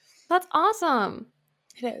 That's awesome.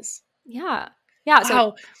 It is. Yeah. Yeah.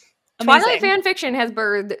 So Wow. Twilight fan fiction has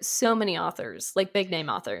birthed so many authors, like big name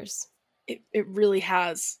authors. It really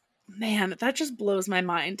has. Man, that just blows my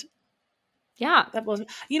mind. Yeah. That blows.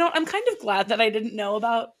 You know, I'm kind of glad that I didn't know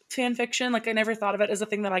about fan fiction. Like, I never thought of it as a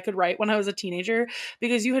thing that I could write when I was a teenager,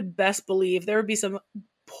 because you had best believe there would be some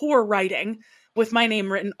poor writing with my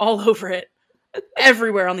name written all over it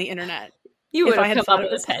everywhere on the internet. You would have come up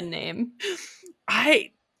with a pen name.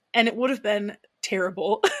 And it would have been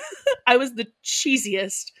terrible. I was the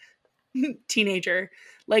cheesiest teenager.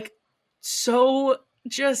 Like, so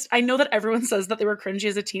just, I know that everyone says that they were cringy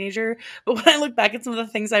as a teenager, but when I look back at some of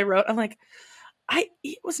the things I wrote, I'm like,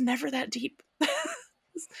 it was never that deep. It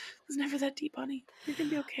was never that deep, honey. You're gonna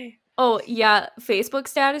be okay. Oh, yeah. Facebook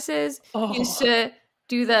statuses used to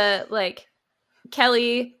do the, like,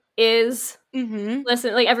 Kelly is,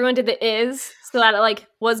 listen, like, everyone did the is, so that it, like,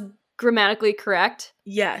 was grammatically correct.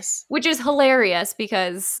 Yes. Which is hilarious,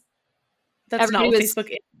 because that's not what Facebook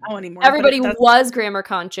is now anymore. Everybody was grammar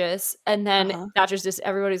conscious, and then that just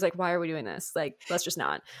everybody's like, why are we doing this? Like, let's just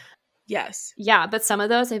not. Yes. Yeah, but some of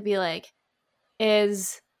those I'd be like,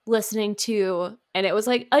 is listening to, and it was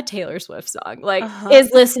like a Taylor Swift song, like is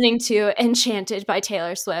listening to Enchanted by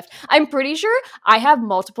Taylor Swift. I'm pretty sure I have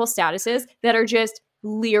multiple statuses that are just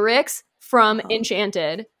lyrics from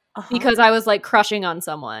Enchanted because I was like crushing on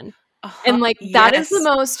someone. And like that is the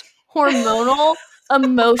most hormonal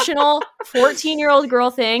emotional 14-year-old girl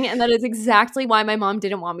thing, and that is exactly why my mom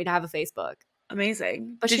didn't want me to have a Facebook.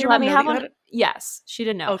 Amazing. But she let me have one. Yes, she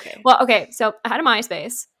didn't know. Okay. Well, okay, so I had a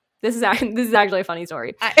MySpace. This is actually a funny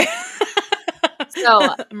story.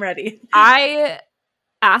 So I'm ready. I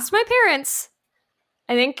asked my parents,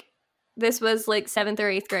 I think this was like 7th or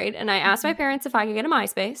 8th grade, and I asked my parents if I could get a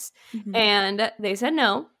MySpace, and they said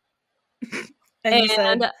no.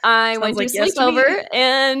 And I went to a sleepover,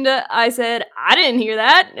 and I said, I didn't hear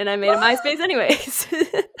that, and I made a MySpace anyways.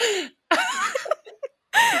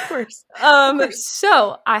 Of course.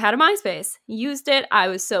 So I had a MySpace, used it. I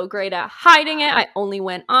was so great at hiding it. I only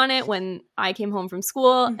went on it when I came home from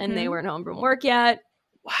school and they weren't home from work yet.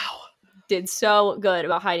 Wow. Did so good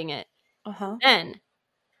about hiding it. Then,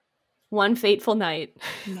 one fateful night,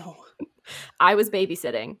 I was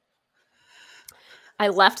babysitting. I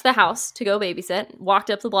left the house to go babysit, walked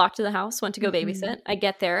up the block to the house, went to go babysit. I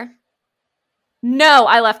get there. No,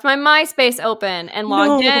 I left my MySpace open and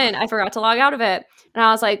logged in. I forgot to log out of it. And I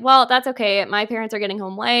was like, well, that's okay. My parents are getting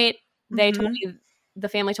home late. They told me, the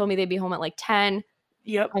family told me they'd be home at like 10.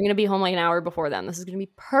 Yep. I'm going to be home like an hour before them. This is going to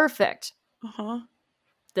be perfect.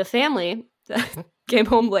 The family came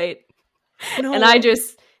home late. And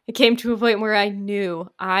it came to a point where I knew.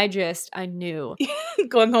 I knew.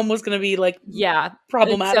 Going home was going to be like,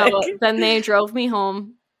 problematic. So then they drove me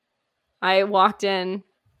home. I walked in.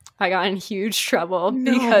 I got in huge trouble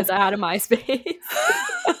because I had a MySpace.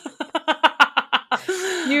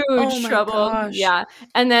 Huge trouble. Gosh. Yeah.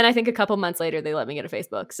 And then I think a couple months later, they let me get a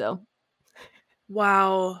Facebook. So.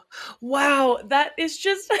 Wow. That is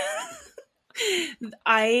just,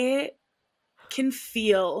 I can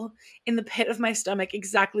feel in the pit of my stomach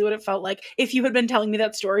exactly what it felt like if you had been telling me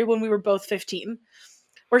that story when we were both 15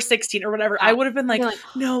 or 16 or whatever. I would have been like,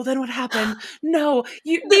 no, then what happened? No,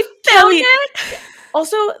 they found it.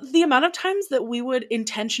 Also, the amount of times that we would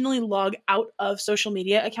intentionally log out of social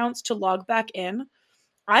media accounts to log back in.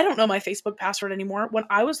 I don't know my Facebook password anymore. When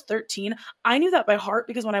I was 13, I knew that by heart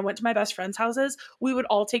because when I went to my best friends' houses, we would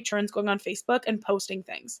all take turns going on Facebook and posting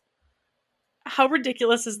things. How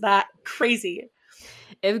ridiculous is that? Crazy.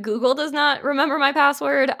 If Google does not remember my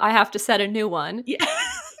password, I have to set a new one. Yeah,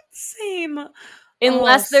 same.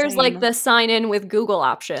 Unless there's like the sign in with Google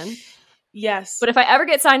option. Yes. But if I ever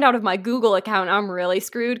get signed out of my Google account, I'm really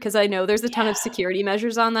screwed because I know there's a ton of security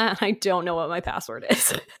measures on that, and I don't know what my password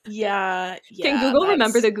is. Yeah. Can Google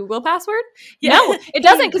remember the Google password? Yeah. No, it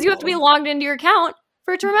doesn't, because you have to be logged into your account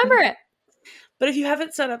for it to remember it. But if you have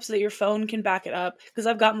it set up so that your phone can back it up, because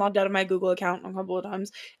I've gotten logged out of my Google account a couple of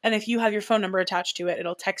times, and if you have your phone number attached to it,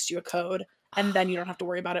 it'll text you a code, and then you don't have to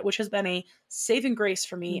worry about it, which has been a saving grace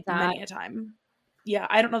for me many a time. Yeah,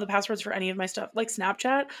 I don't know the passwords for any of my stuff. Like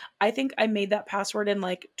Snapchat, I think I made that password in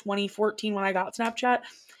like 2014 when I got Snapchat.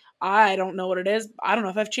 I don't know what it is. I don't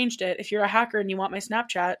know if I've changed it. If you're a hacker and you want my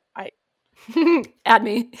Snapchat, add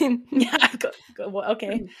me. Yeah,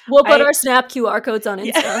 Okay. We'll put our Snap QR codes on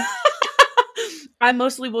Insta. Yeah. I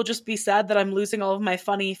mostly will just be sad that I'm losing all of my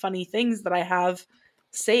funny things that I have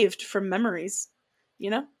saved from memories. You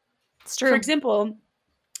know? It's true. For example,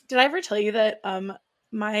 did I ever tell you that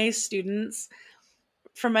my students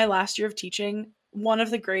from my last year of teaching, one of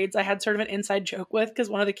the grades I had sort of an inside joke with, because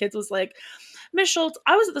one of the kids was like, Miss Schultz,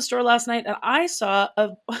 I was at the store last night and I saw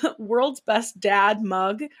a world's best dad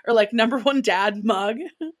mug, or like #1 dad mug.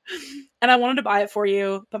 And I wanted to buy it for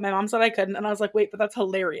you, but my mom said I couldn't. And I was like, wait, but that's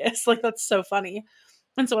hilarious. Like, that's so funny.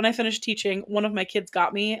 And so when I finished teaching, one of my kids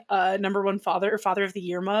got me a #1 father, or father of the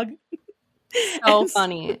year mug. So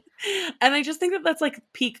funny. And I just think that that's like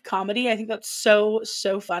peak comedy. I think that's so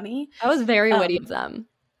funny. That was very witty of them.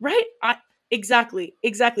 Right? Exactly.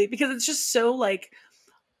 Because it's just so like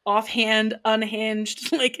offhand,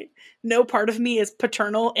 unhinged, like no part of me is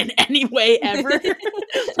paternal in any way ever.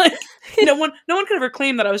 Like no one could ever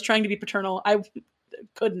claim that I was trying to be paternal. I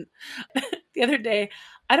couldn't. The other day,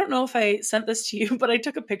 I don't know if I sent this to you, but I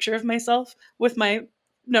took a picture of myself with my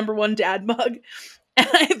 #1 dad mug. And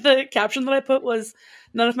the caption that I put was,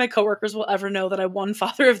 none of my coworkers will ever know that I won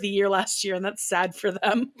Father of the Year last year, and that's sad for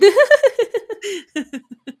them.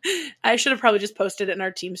 I should have probably just posted it in our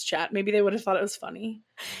Teams chat. Maybe they would have thought it was funny.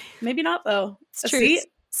 Maybe not, though. It's true. See?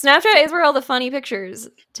 Snapchat is where all the funny pictures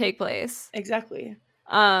take place. Exactly.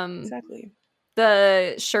 Exactly.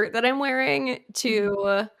 The shirt that I'm wearing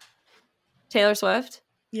to Taylor Swift.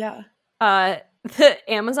 Yeah. The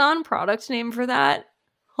Amazon product name for that,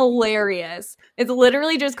 hilarious. It's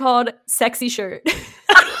literally just called Sexy Shirt.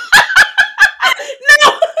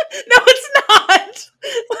 No, it's not.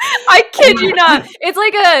 I kid you not. It's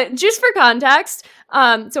like just for context.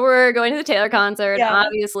 So we're going to the Taylor concert,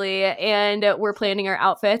 obviously, and we're planning our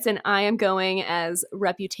outfits, and I am going as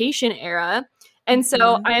Reputation era. And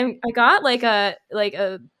so I got like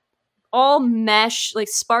a all mesh, like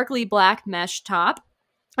sparkly black mesh top.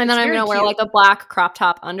 And then I'm going to wear like a black crop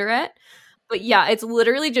top under it. But yeah, it's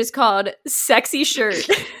literally just called Sexy Shirt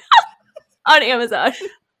on Amazon.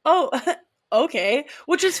 Oh, okay.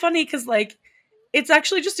 Which is funny because like it's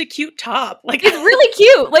actually just a cute top. Like it's really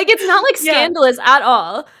cute. Like it's not like scandalous at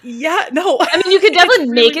all. Yeah, no. I mean, you could definitely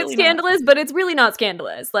make it scandalous, but it's really not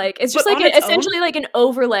scandalous. Like it's just like essentially like an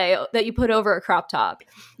overlay that you put over a crop top.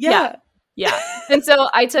 Yeah. And so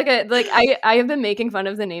I took it, like I have been making fun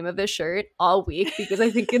of the name of this shirt all week because I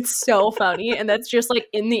think it's so funny, and that's just like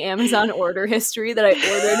in the Amazon order history that I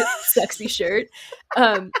ordered Sexy Shirt.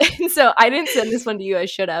 And so I didn't send this one to you, I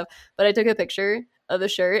should have, but I took a picture of the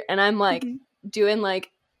shirt and I'm like doing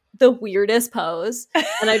like the weirdest pose,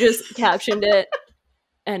 and I just captioned it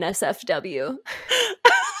NSFW.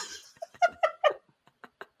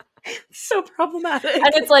 So problematic.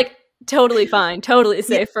 And it's like totally fine, totally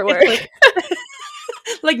safe for work.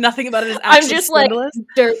 Like nothing about it is actually I'm just scandalous. Like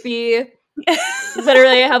derpy.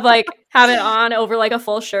 Literally have it on over like a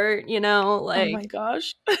full shirt, you know, like oh my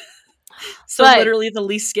gosh. So literally the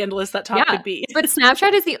least scandalous that top could be. But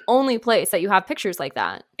Snapchat is the only place that you have pictures like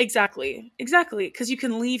that. Exactly. Because you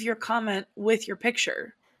can leave your comment with your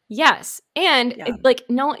picture. Yes. And like,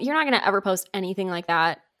 no, you're not going to ever post anything like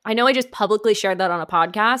that. I know I just publicly shared that on a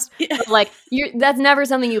podcast, but like that's never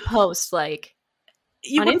something you post like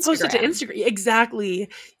you wouldn't post it to Instagram. Exactly.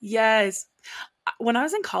 Yes. When I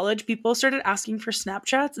was in college, people started asking for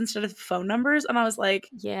Snapchats instead of phone numbers. And I was like,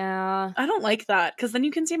 yeah, I don't like that. Because then you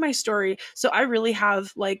can see my story. So I really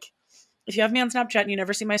have like, if you have me on Snapchat and you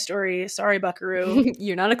never see my story, sorry, buckaroo.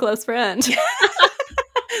 You're not a close friend.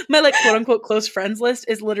 My like quote unquote close friends list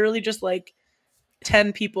is literally just like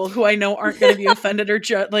 10 people who I know aren't going to be offended or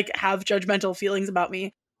like have judgmental feelings about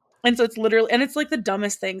me. And so it's literally, and it's like the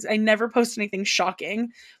dumbest things. I never post anything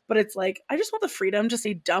shocking, but it's like, I just want the freedom to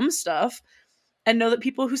say dumb stuff and know that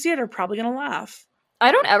people who see it are probably going to laugh.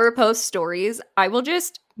 I don't ever post stories. I will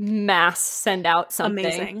just mass send out something.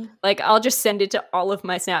 Amazing. Like I'll just send it to all of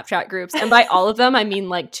my Snapchat groups. And by all of them, I mean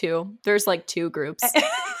like 2. There's like 2 groups.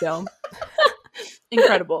 So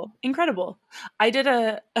Incredible. I did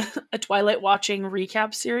a Twilight watching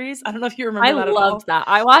recap series. I don't know if you remember that at all. I loved that.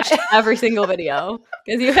 I watched every single video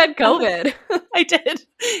because you had COVID. I did.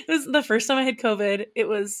 It was the first time I had COVID. It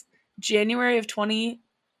was January of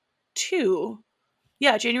 2022.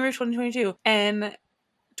 Yeah, January of 2022. And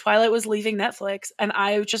Twilight was leaving Netflix, and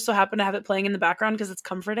I just so happened to have it playing in the background because it's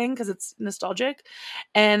comforting, because it's nostalgic.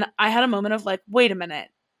 And I had a moment of like, wait a minute,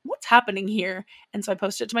 what's happening here? And so I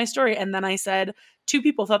posted it to my story, and then I said 2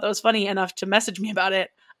 people thought that was funny enough to message me about it.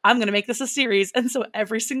 I'm going to make this a series. And so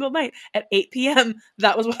every single night at 8 p.m.,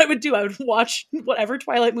 that was what I would do. I would watch whatever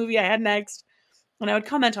Twilight movie I had next and I would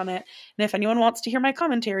comment on it. And if anyone wants to hear my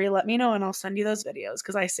commentary, let me know and I'll send you those videos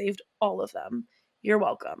because I saved all of them. You're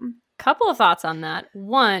welcome. Couple of thoughts on that.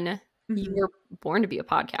 One, you were born to be a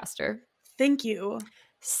podcaster. Thank you.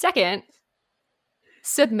 Second,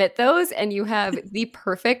 submit those and you have the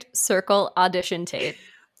perfect circle audition tape.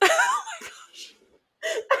 Oh my gosh.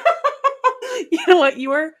 You know what?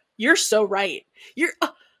 You're so right.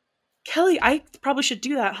 Kelly, I probably should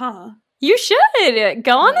do that, huh? You should.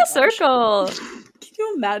 Go on the circle. Can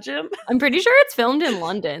you imagine? I'm pretty sure it's filmed in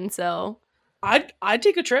London, so I'd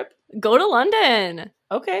take a trip. Go to London.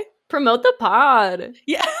 Okay. Promote the pod.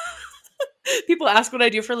 Yeah. People ask what I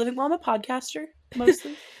do for a living. Well, I'm a podcaster,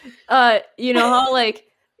 mostly. You know how like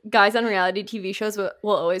guys on reality TV shows will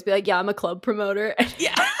always be like, yeah, I'm a club promoter.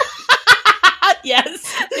 Yeah.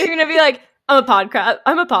 Yes. You're gonna be like, I'm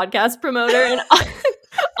a podcast promoter, and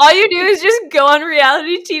all you do is just go on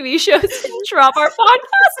reality TV shows and drop our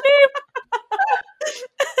podcast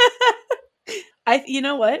name. You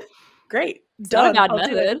know what? Great. It's Done. not a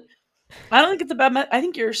bad method. I don't think it's a bad method. I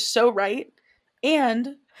think you're so right.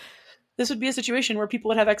 And this would be a situation where people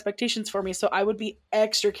would have expectations for me, so I would be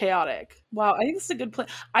extra chaotic. Wow, I think this is a good plan.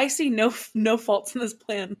 I see no faults in this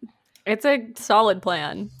plan. It's a solid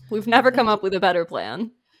plan. We've never come up with a better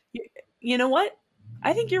plan. You know what?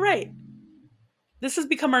 I think you're right. This has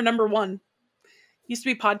become our number one. Used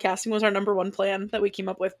to be podcasting was our number one plan that we came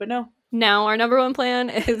up with, but no. Now our number one plan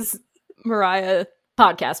is Mariah,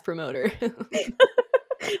 podcast promoter.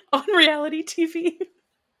 On reality TV.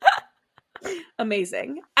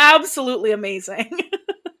 Amazing. Absolutely amazing.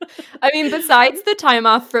 I mean, besides the time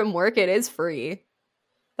off from work, it is free.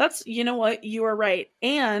 You know what? You are right.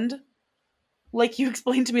 And like you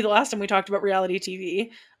explained to me the last time we talked about reality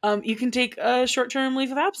TV, you can take a short-term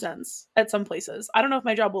leave of absence at some places. I don't know if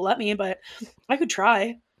my job will let me, but I could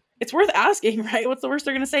try. It's worth asking, right? What's the worst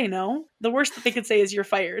they're going to say? No. The worst that they could say is you're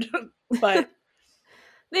fired. But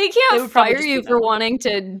they can't fire you for wanting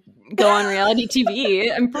to go on reality TV.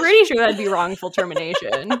 I'm pretty sure that'd be wrongful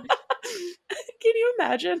termination. Can you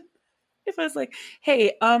imagine if I was like,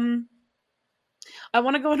 hey, I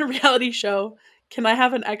want to go on a reality show. Can I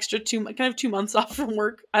have an extra can I have 2 months off from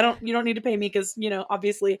work? You don't need to pay me because,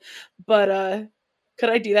 obviously, but could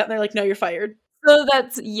I do that? And they're like, no, you're fired. So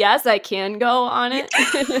that's, yes, I can go on it.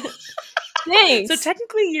 Thanks. So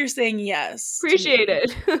technically you're saying yes. Appreciate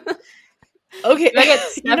it. Okay. Do I get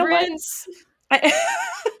severance?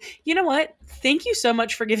 You know what? Thank you so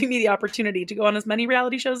much for giving me the opportunity to go on as many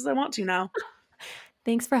reality shows as I want to now.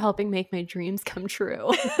 Thanks for helping make my dreams come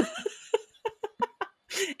true.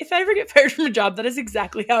 If I ever get fired from a job, that is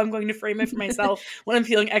exactly how I'm going to frame it for myself when I'm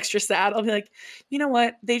feeling extra sad. I'll be like, you know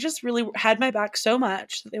what? They just really had my back so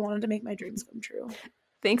much that they wanted to make my dreams come true.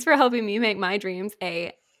 Thanks for helping me make my dreams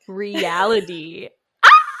a reality.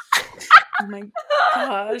 Oh my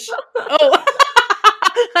gosh. Oh,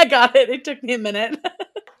 I got it. It took me a minute.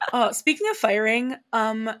 Speaking of firing,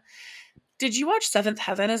 did you watch Seventh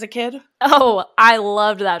Heaven as a kid? Oh, I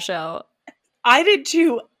loved that show. I did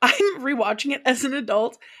too. I'm rewatching it as an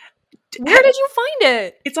adult. Where did you find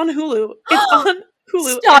it? It's on Hulu. It's on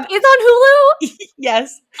Hulu. Stop. It's on Hulu?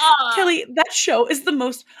 Yes. Kelly, that show is the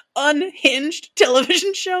most unhinged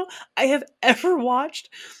television show I have ever watched.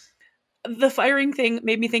 The firing thing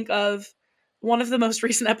made me think of one of the most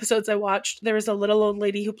recent episodes I watched. There was a little old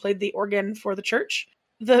lady who played the organ for the church.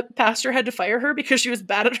 The pastor had to fire her because she was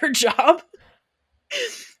bad at her job.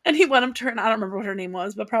 And he went up to her, and I don't remember what her name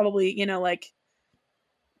was, but probably, I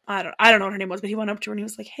don't know what her name was, but he went up to her and he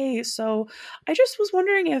was like, hey, so I just was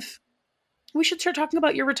wondering if we should start talking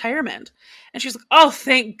about your retirement. And she's like, oh,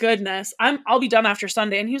 thank goodness. I'll be done after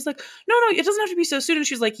Sunday. And he was like, no, it doesn't have to be so soon. And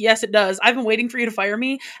she's like, yes, it does. I've been waiting for you to fire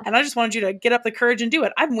me. And I just wanted you to get up the courage and do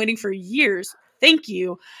it. I've been waiting for years. Thank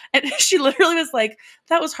you. And she literally was like,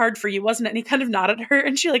 that was hard for you, wasn't it? And he kind of nodded at her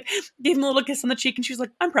and she gave him a little kiss on the cheek and she was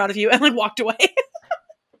like, I'm proud of you. And walked away.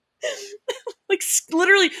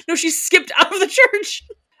 Literally, no, she skipped out of the church.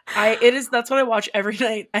 That's what I watch every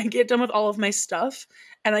night. I get done with all of my stuff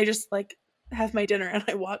and I just have my dinner and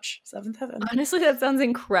I watch Seventh Heaven. Honestly, that sounds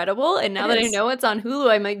incredible. And now that I know it's on Hulu,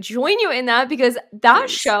 I might join you in that because that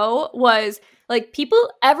show was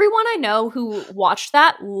everyone I know who watched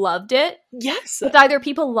that loved it. Yes. It's either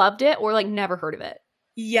people loved it or never heard of it.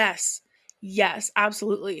 Yes. Yes,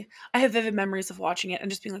 absolutely. I have vivid memories of watching it and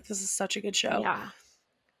just being like, this is such a good show. Yeah.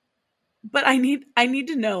 But I need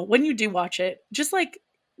to know when you do watch it, just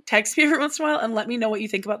text me every once in a while and let me know what you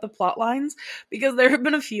think about the plot lines because there have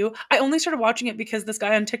been a few. I only started watching it because this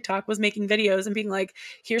guy on TikTok was making videos and being like,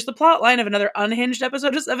 here's the plot line of another unhinged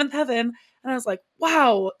episode of Seventh Heaven. And I was like,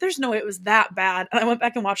 wow, there's no way it was that bad. And I went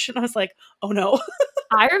back and watched it and I was like, oh no.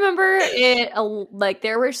 I remember it like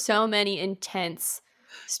there were so many intense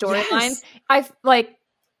storylines. Yes. I like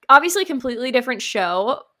obviously completely different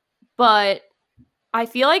show, but I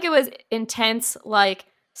feel like it was intense like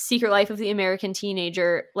Secret Life of the American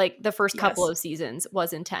Teenager. Like the first couple Yes. of seasons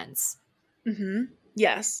was intense. Mm-hmm.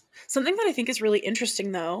 Yes. Something that I think is really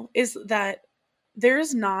interesting, though, is that there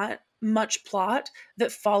is not much plot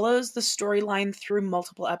that follows the storyline through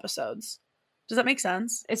multiple episodes. Does that make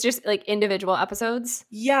sense? It's just like individual episodes.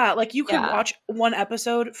 Yeah, like you could Yeah. watch one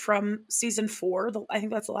episode from season 4, I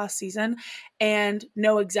think that's the last season, and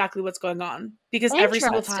know exactly what's going on. Because every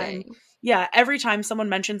single time, Interesting. every time someone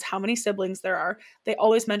mentions how many siblings there are, they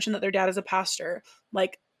always mention that their dad is a pastor.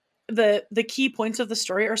 Like the key points of the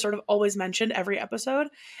story are sort of always mentioned every episode.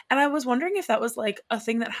 And I was wondering if that was like a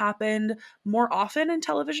thing that happened more often in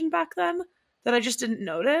television back then that I just didn't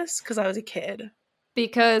notice because I was a kid.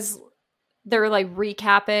 Because they're like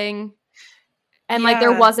recapping and like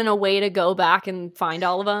there Yeah. wasn't a way to go back and find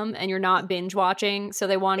all of them and you're not binge watching. So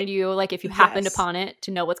they wanted you like if you happened Yes. upon it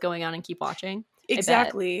to know what's going on and keep watching.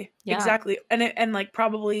 Exactly. Yeah. Exactly. And like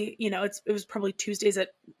probably, you know, it was probably Tuesdays at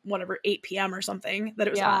whatever 8 p.m. or something that it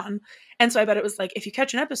was Yeah. on. And so I bet it was like if you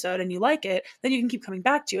catch an episode and you like it, then you can keep coming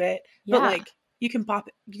back to it. Yeah. But like you can pop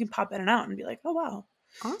in and out and be like, "Oh wow."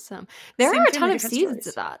 Awesome. There Same are a family, ton of different seasons stories.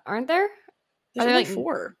 of that, aren't there? There's Are there only like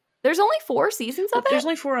 4. There's only 4 seasons of There's it?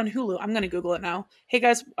 only 4 on Hulu. I'm going to Google it now. Hey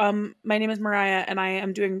guys, my name is Mariah and I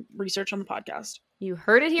am doing research on the podcast. You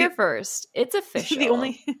heard it here first. It's official. The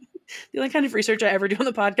only kind of research I ever do on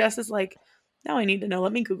the podcast is like, now I need to know.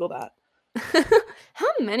 Let me Google that. How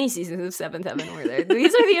many seasons of Seventh Heaven were there?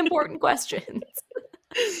 These are the important questions.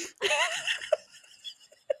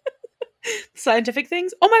 Scientific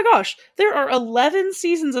things? Oh my gosh, there are 11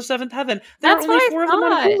 seasons of Seventh Heaven. There That's are only what I 4 of them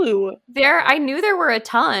on thought. Hulu. I knew there were a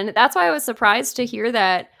ton. That's why I was surprised to hear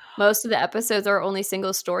that most of the episodes are only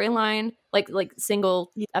single storyline, like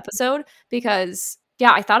single episode, because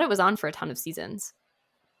I thought it was on for a ton of seasons.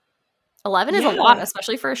 11 is a lot,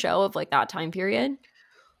 especially for a show of like that time period.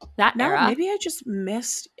 That era. Maybe I just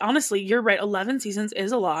missed. Honestly, you're right. 11 seasons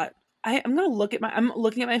is a lot. I'm looking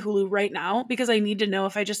at my Hulu right now because I need to know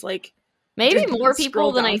if I just like maybe more people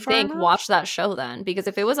scroll than down I far think enough. watch that show then, because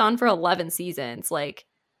if it was on for 11 seasons, like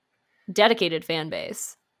dedicated fan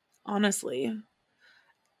base. Honestly.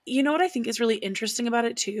 You know what I think is really interesting about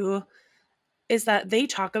it too is that they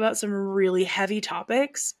talk about some really heavy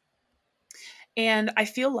topics. And I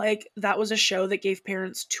feel like that was a show that gave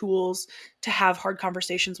parents tools to have hard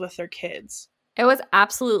conversations with their kids. It was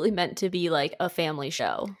absolutely meant to be like a family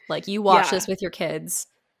show. Like you watch this with your kids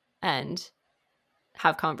and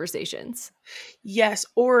have conversations. Yes,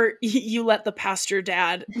 or you let the pastor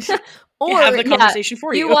dad or have the conversation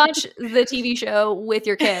for you. You watch the TV show with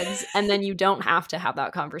your kids and then you don't have to have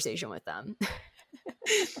that conversation with them.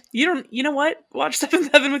 You know what? Watch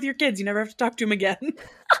Seventh Heaven with your kids. You never have to talk to them again.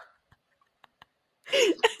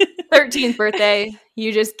 13th birthday,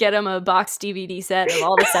 you just get them a box DVD set of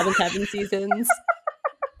all the Seventh Heaven seasons.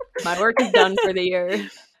 My work is done for the year.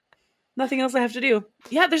 Nothing else I have to do.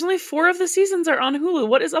 Yeah, there's only 4 of the seasons are on Hulu.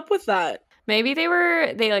 What is up with that? Maybe they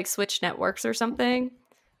like switched networks or something,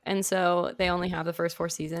 and so they only have the first 4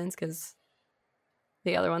 seasons because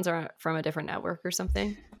the other ones are from a different network or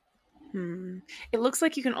something. It looks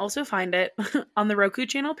like you can also find it on the Roku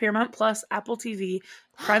channel, Paramount Plus, Apple TV,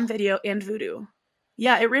 Prime Video, and Vudu.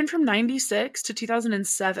 Yeah, it ran from 96 to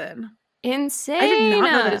 2007. Insane. I did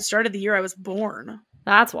not know that it started the year I was born.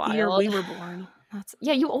 That's wild. The year we were born.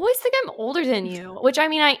 You always think I'm older than you, which I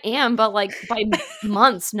mean I am, but like by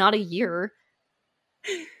months, not a year.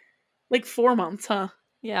 Like 4 months, huh?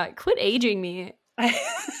 Yeah, quit aging me.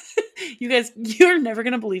 You guys, you're never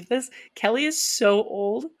going to believe this. Kelly is so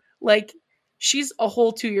old. Like, she's a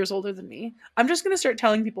whole 2 years older than me. I'm just going to start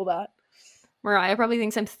telling people that. Mariah probably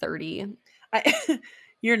thinks I'm 30.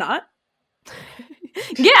 You're not?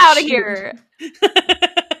 Get out of here.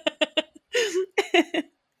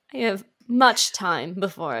 I have much time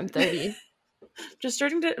before I'm 30. I'm just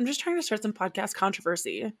trying to start some podcast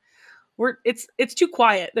controversy. It's too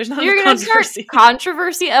quiet. There's not enough controversy. Start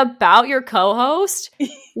controversy about your co-host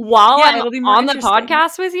while I'm on the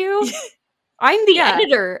podcast with you? I'm the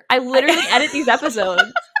editor. I literally edit these episodes.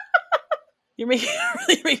 You're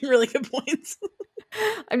making really good points.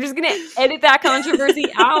 I'm just going to edit that controversy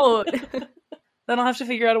out. Then I'll have to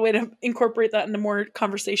figure out a way to incorporate that into more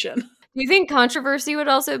conversation. Do you think controversy would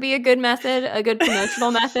also be a good method, a good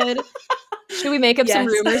promotional method? Should we make up some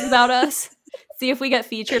rumors about us? See if we get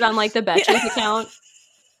featured on like the Betches account.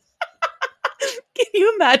 Can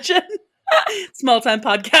you imagine? Small time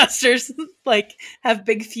podcasters like have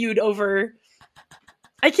big feud over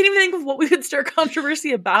I can't even think of what we would start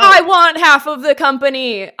controversy about. I want half of the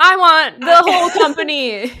company. I want the whole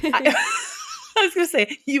company. I was going to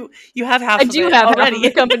say, you have half I of do it have already. half of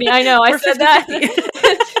the company. I know. I said 50-50. that.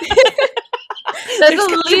 That's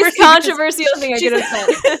the least controversial thing I could have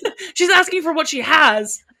said. She's asking for what she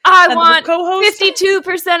has. I want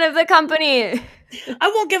 52% of the company.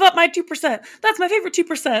 I won't give up my 2%. That's my favorite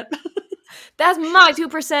 2%. That's my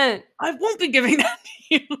 2%. I won't be giving that to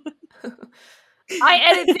you. I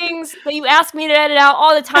edit things that you ask me to edit out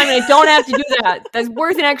all the time, and I don't have to do that. That's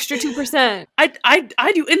worth an extra 2%.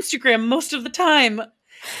 I do Instagram most of the time.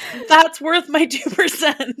 That's worth my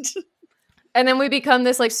 2%. And then we become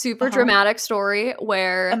this like super dramatic story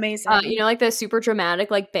where, amazing, you know, like the super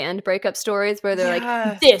dramatic like band breakup stories where they're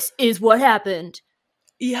like, "This is what happened.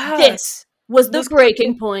 Yeah, this was the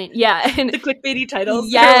breaking point." Yeah, and the clickbaity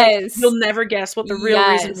titles. Yes, like, you'll never guess what the real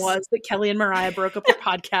reason was that Kelly and Mariah broke up their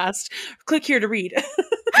podcast. Click here to read.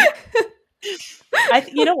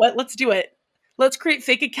 You know what? Let's do it. Let's create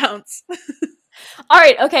fake accounts. All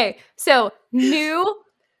right. Okay. So new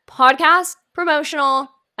podcast promotional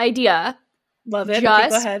idea. Love it. Just okay,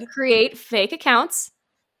 go ahead. Create fake accounts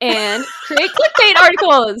and create clickbait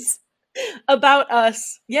articles about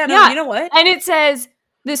us. Yeah, no, you know what? And it says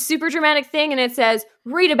this super dramatic thing, and it says,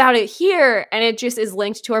 read about it here. And it just is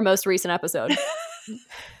linked to our most recent episode.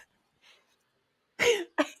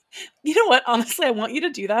 You know what? Honestly, I want you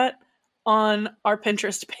to do that on our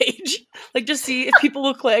Pinterest page. Like, just see if people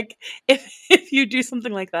will click if you do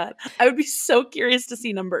something like that. I would be so curious to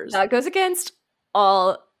see numbers. That goes against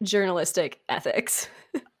all journalistic ethics.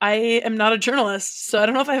 I am not a journalist, so I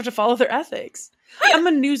don't know if I have to follow their ethics. I'm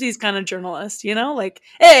a Newsies kind of journalist, you know? Like,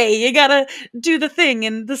 hey, you gotta do the thing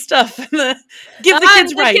and the stuff and give the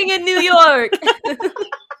kids right. I'm the king in New York.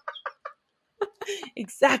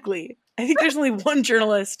 Exactly. I think there's only one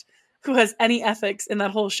journalist who has any ethics in that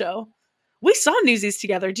whole show. We saw Newsies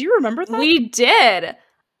together. Do you remember that? We did.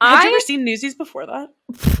 Had you ever seen Newsies before that?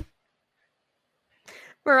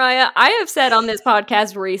 Mariah, I have said on this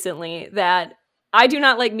podcast recently that I do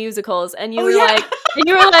not like musicals, and you were like,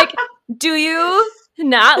 do you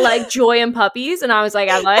not like Joy and Puppies? And I was like,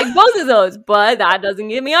 I like both of those, but that doesn't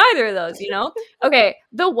give me either of those, you know? Okay,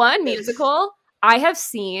 the one musical I have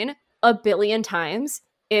seen a billion times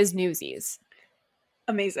is Newsies.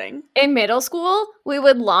 Amazing. In middle school, we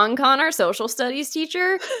would long con our social studies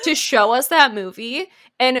teacher to show us that movie,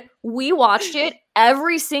 and we watched it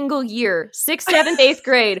every single year. 6th, 7th, 8th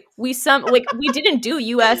grade. We didn't do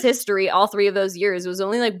U.S. history all 3 of those years. It was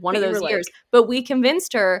only like one of those years. But we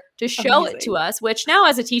convinced her to show it to us, which now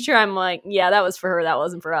as a teacher, I'm like, yeah, that was for her. That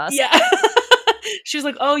wasn't for us. Yeah. She was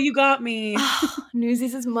like, oh, you got me.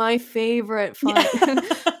 Newsies is my favorite.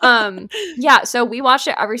 Yeah, so we watched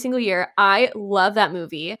it every single year. I love that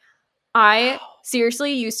movie. I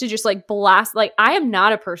seriously used to just like blast. Like, I am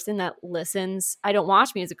not a person that listens. I don't watch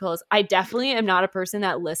musicals. I definitely am not a person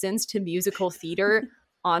that listens to musical theater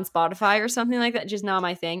on Spotify or something like that. Just not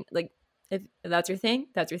my thing. Like, if that's your thing,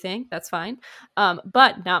 that's your thing. That's fine.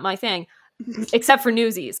 But not my thing. Except for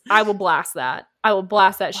Newsies. I will blast that. I will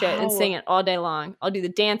blast that shit and sing it all day long. I'll do the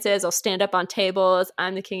dances. I'll stand up on tables.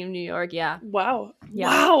 I'm the king of New York. Yeah. Wow. Yeah.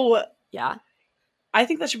 Wow. Yeah. I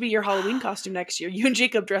think that should be your Halloween costume next year. You and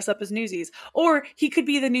Jacob dress up as Newsies. Or he could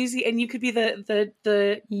be the Newsie and you could be the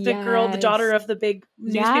girl, the daughter of the big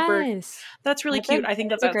newspaper. Yes. That's really cute. I think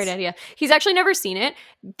that's a great idea. He's actually never seen it.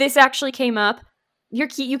 This actually came up. You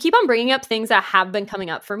keep on bringing up things that have been coming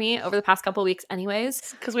up for me over the past couple of weeks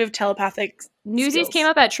anyways. Because we have telepathic Newsies came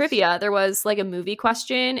up at trivia. There was like a movie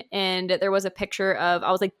question and there was a picture of,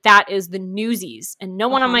 I was like, that is the Newsies. And no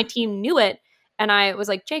one on my team knew it. And I was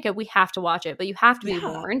like, Jacob, we have to watch it. But you have to be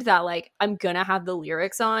warned that like, I'm going to have the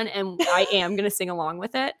lyrics on and I am going to sing along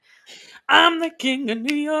with it. I'm the king of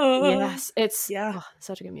New York. Yes. It's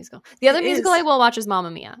such a good musical. The other musical I will watch is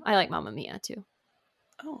Mamma Mia. I like Mamma Mia too.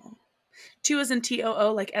 Oh. 2 as in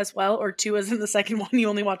TOO, like as well, or 2 as in the second one? You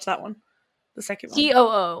only watch that one? The second one?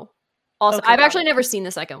 TOO. Also, okay, I've actually never seen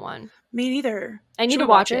the second one. Me neither. I need to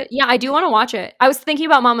watch it. Yeah, I do want to watch it. I was thinking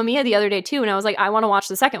about Mamma Mia the other day too, and I was like, I want to watch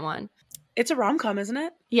the second one. It's a rom-com, isn't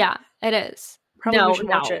it? Yeah, it is. Probably we should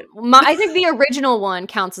watch it. I think the original one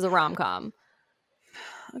counts as a rom-com.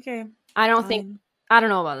 Okay. I don't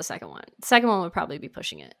know about the second one. The second one would probably be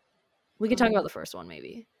pushing it. We could talk about the first one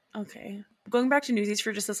maybe. Okay. Going back to Newsies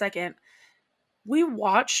for just a second. We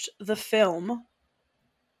watched the film,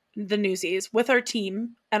 The Newsies, with our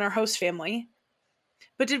team and our host family.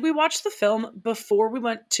 But did we watch the film before we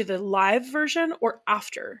went to the live version or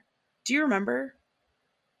after? Do you remember?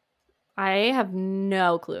 I have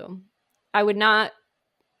no clue. I would not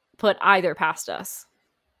put either past us.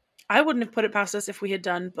 I wouldn't have put it past us if we had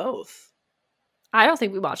done both. I don't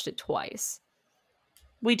think we watched it twice.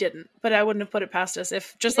 We didn't, but I wouldn't have put it past us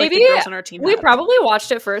if just Maybe like the girls on our team. We probably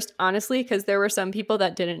watched it first, honestly, because there were some people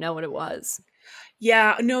that didn't know what it was.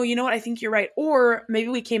 Yeah, no, you know what? I think you're right. Or maybe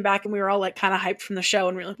we came back and we were all like kind of hyped from the show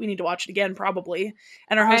and we were like, we need to watch it again, probably.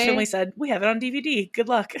 And our host family said, we have it on DVD. Good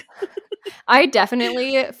luck. I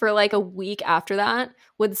definitely, for like a week after that,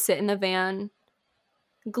 would sit in the van,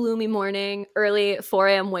 gloomy morning, early 4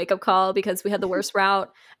 a.m. wake up call because we had the worst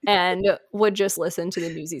route, and would just listen to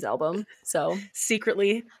the Newsies album. So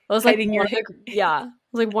secretly, it was like it was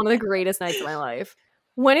like one of the greatest nights of my life.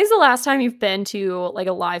 When is the last time you've been to like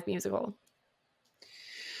a live musical?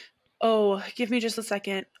 Oh, give me just a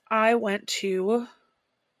second. I went to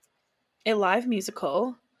a live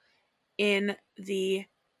musical in the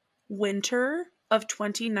winter of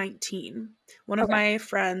 2019. One of my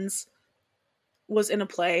friends was in a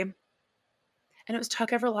play, and it was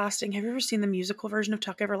Tuck Everlasting. Have you ever seen the musical version of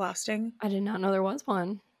Tuck Everlasting? I did not know there was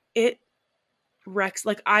one. It wrecks.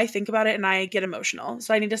 Like, I think about it and I get emotional,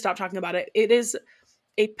 so I need to stop talking about it. It is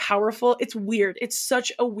a powerful, it's weird. It's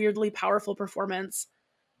such a weirdly powerful performance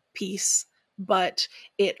piece, but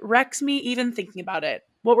it wrecks me even thinking about it.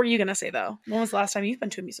 What were you going to say, though? When was the last time you've been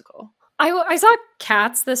to a musical? I saw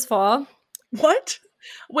Cats this fall. What?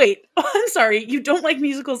 Wait, I'm sorry. You don't like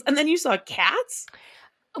musicals and then you saw Cats?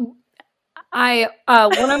 One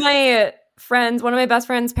of my best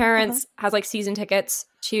friend's parents has like season tickets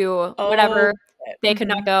to whatever. They could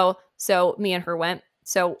not go, so me and her went.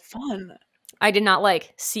 So fun. I did not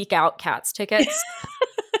like seek out Cats tickets.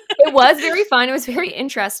 It was very fun. It was very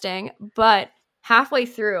interesting, but halfway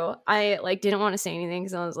through, I like didn't want to say anything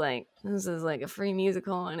because I was like, "This is like a free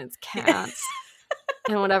musical and it's Cats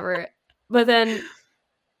and whatever." But then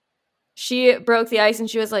she broke the ice and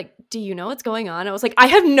she was like, "Do you know what's going on?" I was like, "I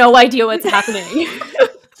have no idea what's happening."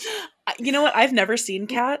 You know what? I've never seen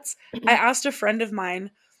Cats. I asked a friend of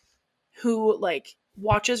mine who like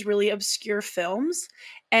watches really obscure films,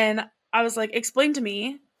 and I was like, "Explain to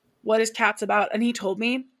me what is Cats about?" And he told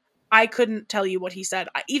me. I couldn't tell you what he said.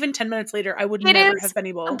 Even 10 minutes later, I would never have been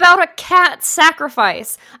able. About a cat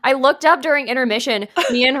sacrifice. I looked up during intermission.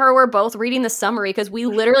 Me and her were both reading the summary because we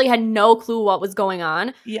literally had no clue what was going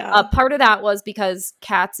on. Yeah. Part of that was because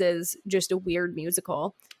Cats is just a weird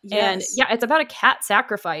musical. Yes. And yeah, it's about a cat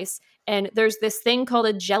sacrifice. And there's this thing called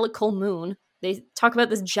a Jellicle moon. They talk about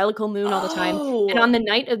this Jellicle moon all the time. And on the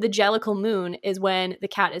night of the Jellicle moon is when the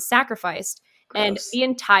cat is sacrificed. Gross. And the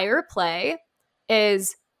entire play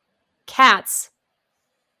is cats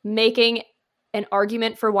making an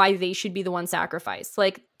argument for why they should be the one sacrificed.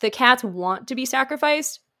 Like, the cats want to be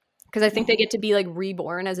sacrificed because I think they get to be like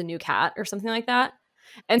reborn as a new cat or something like that.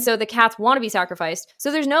 And so the cats want to be sacrificed.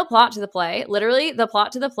 So there's no plot to the play. Literally, the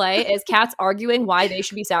plot to the play is cats arguing why they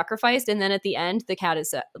should be sacrificed, and then at the end, the cat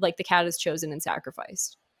is chosen and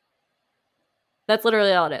sacrificed. That's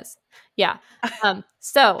literally all it is. Yeah.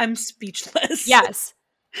 So I'm speechless. Yes,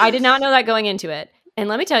 I did not know that going into it. And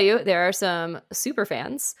let me tell you, there are some super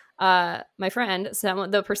fans. My friend,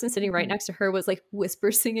 the person sitting right next to her, was like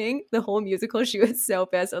whisper singing the whole musical. She was so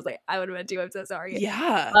pissed. I was like, I would have been too. I'm so sorry.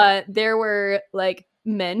 Yeah. There were like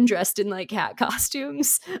men dressed in like cat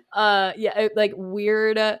costumes. Like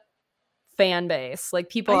weird fan base. Like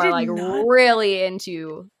people are like really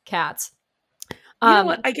into cats. You know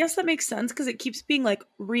what? I guess that makes sense because it keeps being like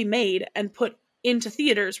remade and put into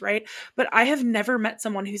theaters, right? But I have never met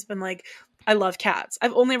someone who's been like, I love Cats.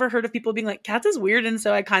 I've only ever heard of people being like, Cats is weird, and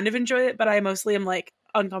so I kind of enjoy it, but I mostly am like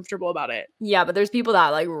uncomfortable about it. Yeah, but there's people that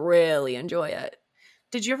like really enjoy it.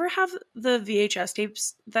 Did you ever have the VHS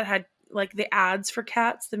tapes that had like the ads for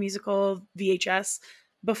Cats, the musical VHS,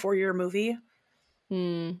 before your movie?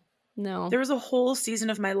 No. There was a whole season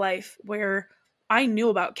of my life where I knew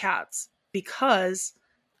about Cats because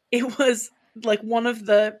it was like one of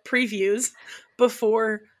the previews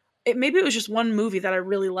before maybe it was just one movie that I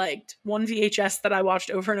really liked, one VHS that I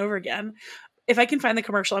watched over and over again. If I can find the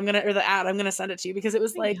commercial, or the ad, I'm gonna send it to you because it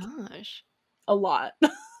was like a lot.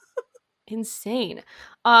 Insane.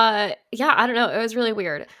 Yeah, I don't know. It was really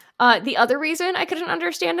weird. The other reason I couldn't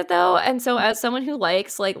understand it though, and so as someone who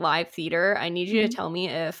likes like live theater, I need you to tell me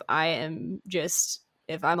if I'm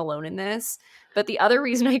alone in this. But the other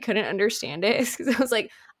reason I couldn't understand it is because I was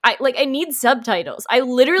like, I need subtitles. I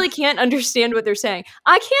literally can't understand what they're saying.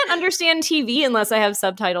 I can't understand TV unless I have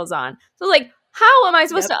subtitles on. So like, how am I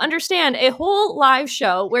supposed to understand a whole live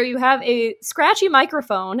show where you have a scratchy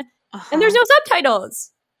microphone and there's no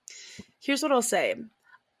subtitles? Here's what I'll say.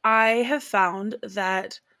 I have found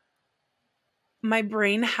that my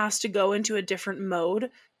brain has to go into a different mode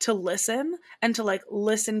to listen and to like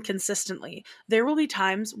listen consistently. There will be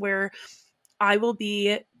times where I will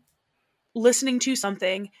be listening to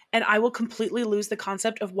something and I will completely lose the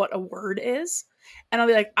concept of what a word is. And I'll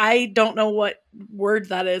be like, I don't know what word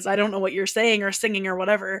that is. I don't know what you're saying or singing or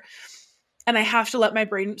whatever. And I have to let my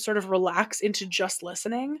brain sort of relax into just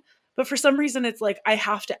listening. But for some reason, it's like I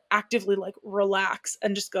have to actively like relax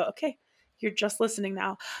and just go, okay, you're just listening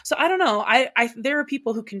now. So I don't know. There are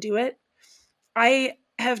people who can do it. I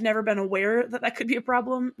have never been aware that that could be a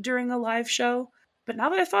problem during a live show. But now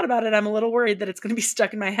that I've thought about it, I'm a little worried that it's going to be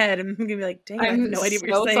stuck in my head. And I'm going to be like, dang, I have no idea what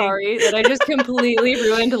you're saying. I'm so sorry that I just completely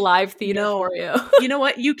ruined live theater for you. You know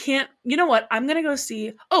what? You can't. You know what? I'm going to go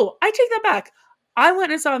see. Oh, I take that back. I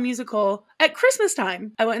went and saw a musical at Christmas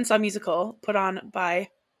time. I went and saw a musical put on by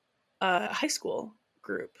a high school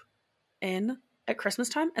group at Christmas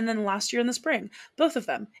time. And then last year in the spring. Both of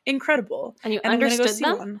them. Incredible. And you understood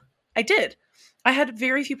them? One. I did. I had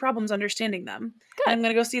very few problems understanding them. Good. And I'm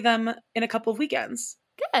going to go see them in a couple of weekends.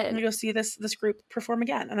 Good. I'm going to go see this group perform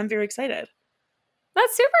again. And I'm very excited.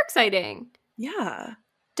 That's super exciting. Yeah.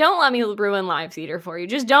 Don't let me ruin live theater for you.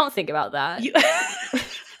 Just don't think about that.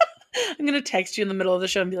 I'm going to text you in the middle of the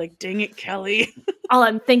show and be like, dang it, Kelly. All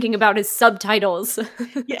I'm thinking about is subtitles.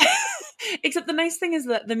 Yeah. Except the nice thing is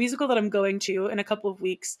that the musical that I'm going to in a couple of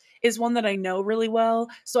weeks is one that I know really well.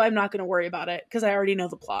 So I'm not going to worry about it because I already know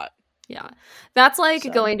the plot. Yeah. That's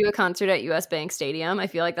like going to a concert at US Bank Stadium. I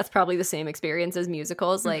feel like that's probably the same experience as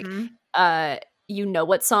musicals. Like, you know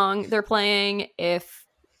what song they're playing if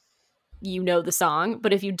you know the song,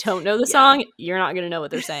 but if you don't know the song, you're not going to know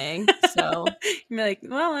what they're saying. So you're like,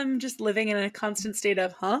 well, I'm just living in a constant state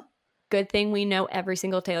of, Good thing we know every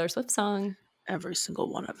single Taylor Swift song. Every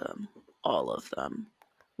single one of them. All of them.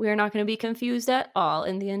 We are not going to be confused at all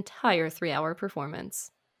in the entire 3-hour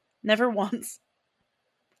performance. Never once.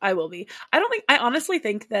 I will be. I honestly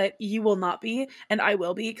think that you will not be, and I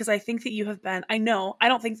will be, because I think that you have been, I know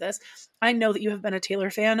that you have been a Taylor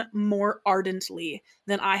fan more ardently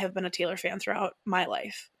than I have been a Taylor fan throughout my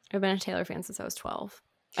life. I've been a Taylor fan since I was 12.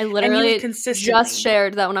 I literally just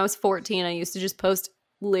shared that when I was 14, I used to just post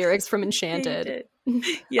lyrics from Enchanted.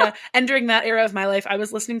 Yeah, and during that era of my life, I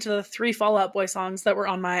was listening to the 3 Fall Out Boy songs that were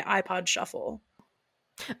on my iPod Shuffle.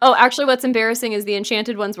 Oh, actually, what's embarrassing is the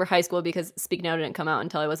Enchanted ones were high school because Speak Now didn't come out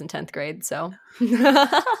until I was in 10th grade, so.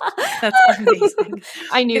 That's amazing.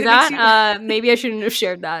 I knew that. Maybe I shouldn't have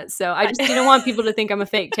shared that. So I just didn't want people to think I'm a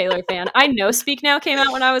fake Taylor fan. I know Speak Now came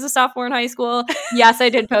out when I was a sophomore in high school. Yes, I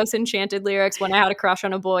did post Enchanted lyrics when I had a crush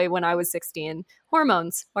on a boy when I was 16.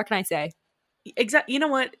 Hormones. What can I say? Exactly. You know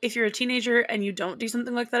what? If you're a teenager and you don't do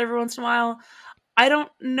something like that every once in a while, I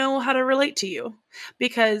don't know how to relate to you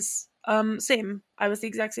because... same. I was the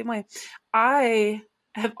exact same way. I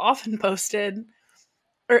have often posted,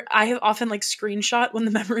 or I have often like screenshot when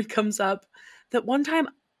the memory comes up that one time,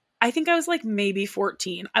 I think I was like maybe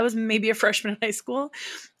 14. I was maybe a freshman in high school.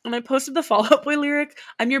 And I posted the Fall Out Boy lyric,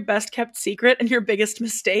 "I'm your best kept secret and your biggest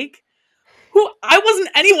mistake." Who I wasn't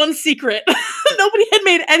anyone's secret. Nobody had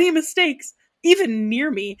made any mistakes, even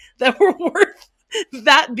near me, that were worth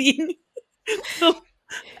that being the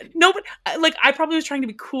nobody, like, I probably was trying to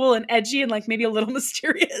be cool and edgy and like maybe a little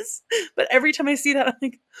mysterious, but every time I see that, I'm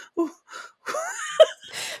like, ooh.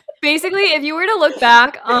 Basically, if you were to look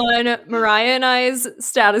back on Mariah and I's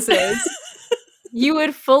statuses, you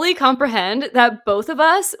would fully comprehend that both of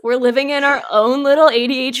us were living in our own little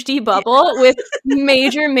ADHD bubble with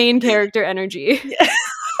major main character energy. Yeah.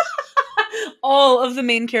 All of the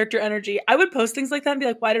main character energy. I would post things like that and be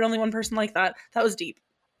like, why did only one person like that? That was deep.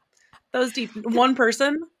 That was deep. One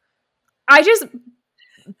person. I just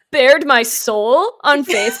bared my soul on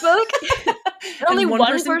Facebook. Only one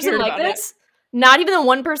person liked this. Not even the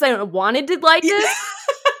one person I wanted to like this.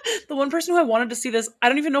 The one person who I wanted to see this, I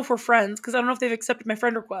don't even know if we're friends because I don't know if they've accepted my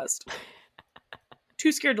friend request.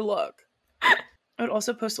 Too scared to look. I would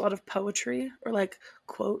also post a lot of poetry or like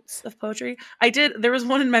quotes of poetry. There was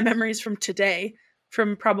one in my memories from today,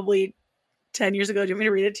 from probably 10 years ago. Do you want me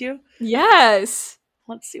to read it to you? Yes.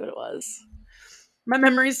 Let's see what it was. My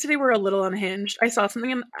memories today were a little unhinged. I saw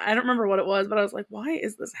something and I don't remember what it was, but I was like, why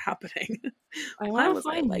is this happening? I want to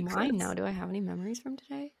find mine now. Do I have any memories from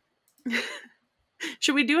today?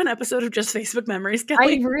 Should we do an episode of just Facebook memories,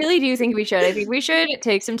 Kelly? I really do think we should. I think we should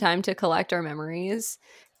take some time to collect our memories,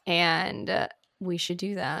 and we should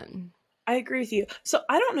do that. I agree with you. So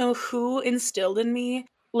I don't know who instilled in me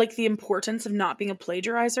like the importance of not being a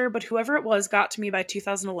plagiarizer, but whoever it was got to me by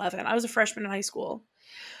 2011. I was a freshman in high school.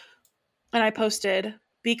 And I posted,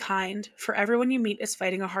 "Be kind, for everyone you meet is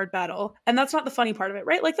fighting a hard battle." And that's not the funny part of it,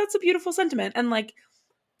 right? Like, that's a beautiful sentiment. And like,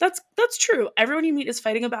 that's true. Everyone you meet is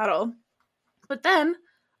fighting a battle. But then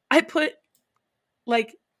I put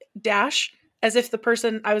like dash as if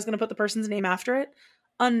I was going to put the person's name after it.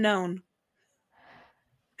 Unknown.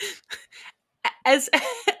 As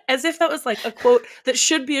if that was like a quote that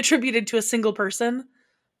should be attributed to a single person,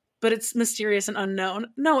 but it's mysterious and unknown.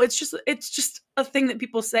 No, it's just a thing that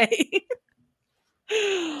people say.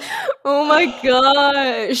 Oh my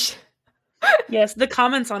gosh. Yes, the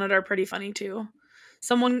comments on it are pretty funny too.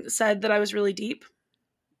 Someone said that I was really deep.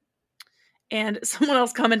 And someone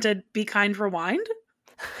else commented, "Be kind, rewind."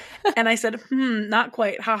 And I said, not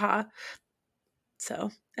quite. Haha.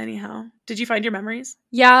 So, anyhow, did you find your memories?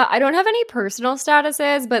 Yeah, I don't have any personal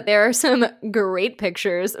statuses, but there are some great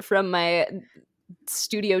pictures from my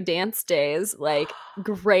studio dance days. Like,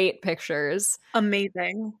 great pictures.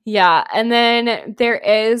 Amazing. Yeah. And then there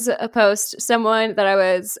is a post, someone that I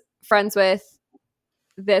was friends with.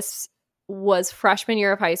 This was freshman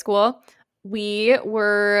year of high school. We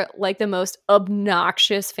were like the most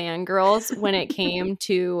obnoxious fangirls when it came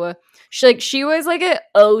to she was like an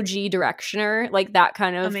OG Directioner, like that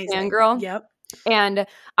kind of Amazing. fangirl. Yep. And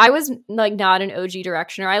I was like not an OG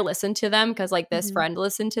Directioner. I listened to them because like this friend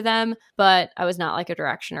listened to them, but I was not like a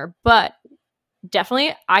Directioner. But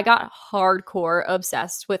definitely I got hardcore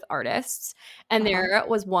obsessed with artists. And there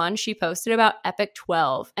was one she posted about Epic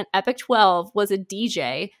 12. And Epic 12 was a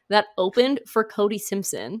DJ that opened for Cody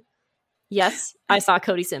Simpson. Yes, I saw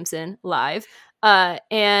Cody Simpson live.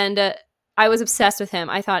 And I was obsessed with him.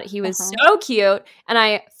 I thought he was so cute. And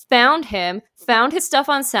I found his stuff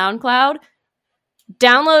on SoundCloud,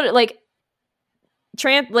 downloaded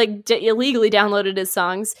illegally downloaded his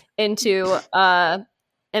songs into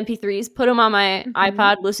MP3s, put them on my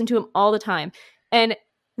iPod, listen to him all the time. And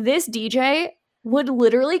this DJ would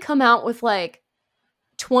literally come out with like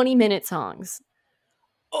 20-minute songs.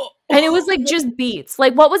 And it was like just beats.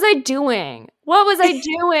 Like, what was I doing? What was I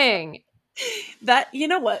doing? That, you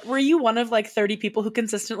know what? Were you one of like 30 people who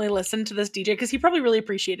consistently listened to this DJ? Because he probably really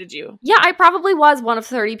appreciated you. Yeah, I probably was one of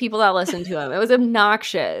 30 people that listened to him. It was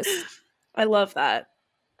obnoxious. I love that.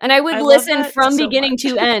 And I would listen from beginning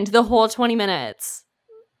to end the whole 20 minutes.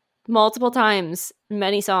 Multiple times,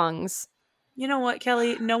 many songs. You know what,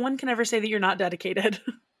 Kelly? No one can ever say that you're not dedicated.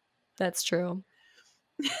 That's true.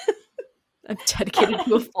 I'm dedicated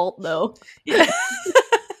to a fault, though. Yeah.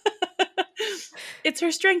 It's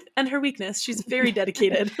her strength and her weakness. She's very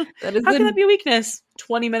dedicated. How can that be a weakness?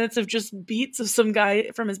 20 minutes of just beats of some guy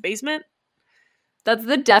from his basement? That's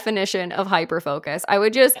the definition of hyperfocus. I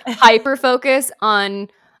would just hyperfocus on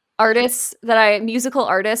musical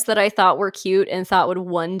artists that I thought were cute and thought would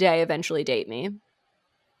one day eventually date me.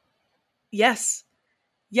 Yes.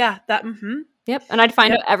 Yeah, that, Yep. And I'd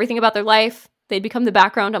find out everything about their life. They'd become the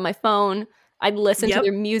background on my phone. I'd listen to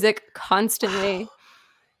their music constantly.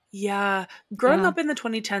 Yeah. Growing up in the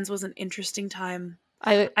 2010s was an interesting time.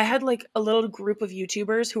 I had like a little group of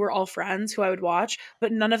YouTubers who were all friends who I would watch,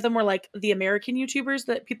 but none of them were like the American YouTubers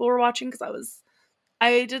that people were watching because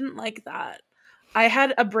I didn't like that. I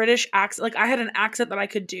had a British accent. Like I had an accent that I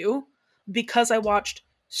could do because I watched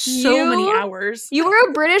so many hours. You were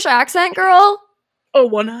a British accent girl? Oh,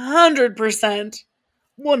 100%.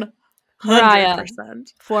 100%. Mariah,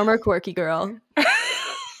 former quirky girl.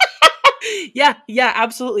 Yeah,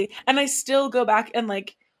 absolutely. And I still go back and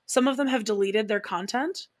like some of them have deleted their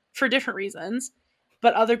content for different reasons,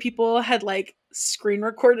 but other people had like screen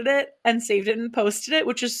recorded it and saved it and posted it,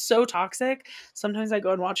 which is so toxic. Sometimes I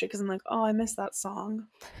go and watch it because I'm like, oh, I miss that song.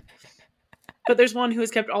 But there's one who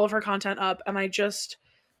has kept all of her content up and I just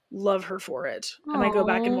love her for it. Aww. And I go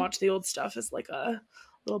back and watch the old stuff as like a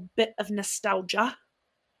little bit of nostalgia.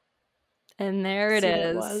 And there it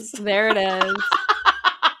is. There it is.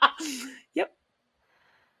 Yep.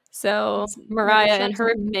 So Mariah and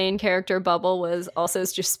her main character Bubble was also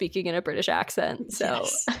just speaking in a British accent. So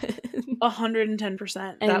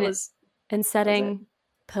 110%. That was and setting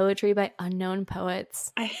poetry by unknown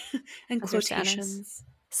poets. And quotations.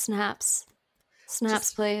 Snaps,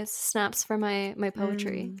 please. Snaps for my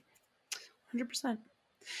poetry. 100%.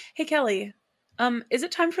 Hey Kelly, is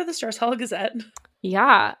it time for the Stars Hollow Gazette?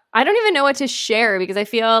 Yeah. I don't even know what to share because I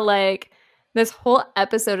feel like this whole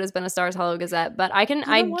episode has been a Stars Hollow Gazette, but I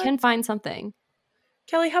can find something.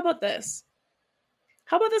 Kelly, how about this?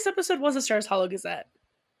 How about this episode was a Stars Hollow Gazette?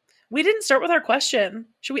 We didn't start with our question.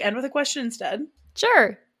 Should we end with a question instead?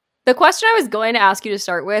 Sure. The question I was going to ask you to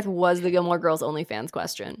start with was the Gilmore Girls OnlyFans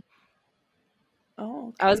question. Oh.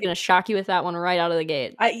 Okay. I was going to shock you with that one right out of the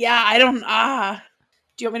gate. Do you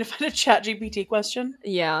want me to find a ChatGPT question?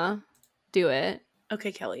 Yeah. Do it.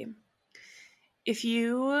 Okay, Kelly. If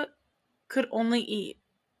you could only eat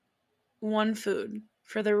one food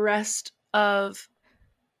for the rest of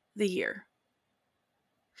the year,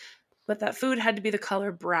 but that food had to be the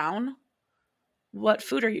color brown, what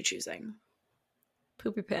food are you choosing?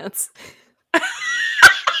 Poopy pants.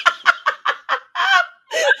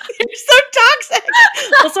 You're so toxic.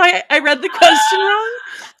 Also, I read the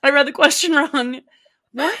question wrong.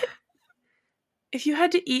 What? If you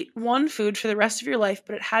had to eat one food for the rest of your life,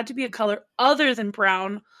 but it had to be a color other than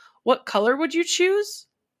brown, what color would you choose?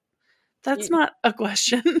 That's not a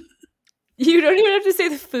question. You don't even have to say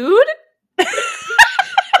the food? Is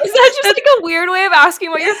that just like a weird way of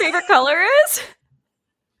asking what your favorite color is?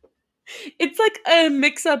 It's like a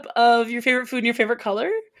mix-up of your favorite food and your favorite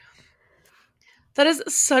color. That is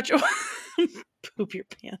such a... Poop your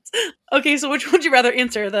pants. Okay, so which would you rather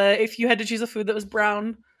answer? If you had to choose a food that was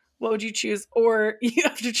brown, what would you choose? Or you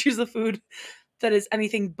have to choose a food that is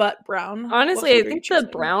anything but brown. Honestly, I think the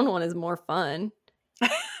brown one is more fun.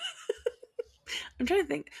 I'm trying to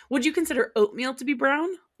think. Would you consider oatmeal to be brown?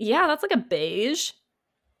 Yeah, that's like a beige.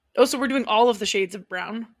 Oh, so we're doing all of the shades of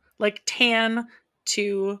brown. Like tan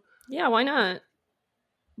to... Yeah, why not?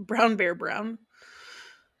 Brown bear brown.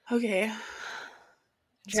 Okay.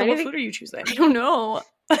 So what food are you choosing? I don't know.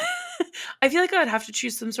 I feel like I would have to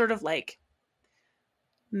choose some sort of like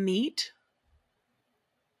meat.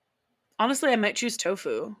 Honestly, I might choose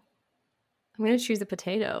tofu. I'm going to choose a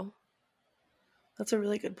potato. That's a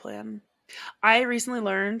really good plan. I recently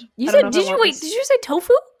learned... did you say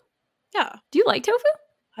tofu? Yeah. Do you like tofu?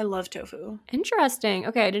 I love tofu. Interesting.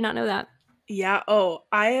 Okay, I did not know that. Yeah. Oh,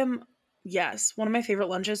 yes. One of my favorite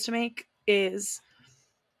lunches to make is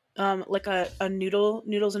like a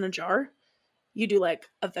noodles in a jar. You do like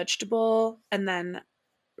a vegetable and then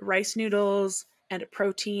rice noodles and a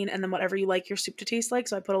protein and then whatever you like your soup to taste like.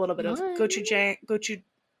 So I put a little bit of gochujang.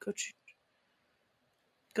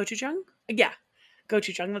 Yeah.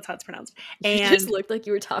 Gochujang, that's how it's pronounced. And you just looked like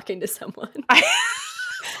you were talking to someone.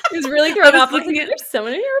 It was really thrown off. Looking at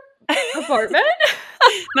someone in your apartment.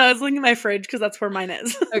 No, I was looking at my fridge because that's where mine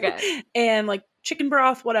is. Okay. And like chicken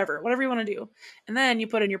broth, whatever you want to do. And then you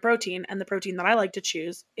put in your protein, and the protein that I like to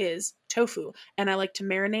choose is tofu. And I like to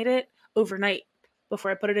marinate it overnight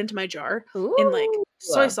before I put it into my jar in like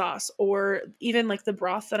soy sauce, or even like the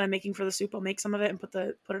broth that I'm making for the soup. I'll make some of it and put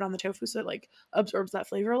it on the tofu so it like absorbs that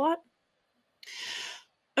flavor a lot.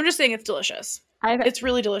 I'm just saying it's delicious. It's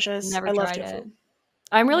really delicious. I love tofu. It.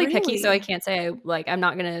 I'm really picky, so I can't say I'm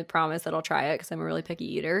not going to promise that I'll try it because I'm a really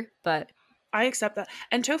picky eater, but I accept that.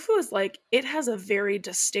 And tofu is like, it has a very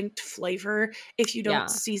distinct flavor if you don't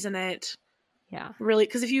season it. Yeah. Really,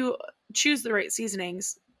 because if you choose the right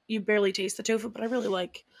seasonings, you barely taste the tofu, but I really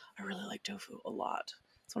like tofu a lot.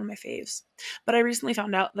 It's one of my faves. But I recently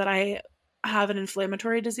found out that I have an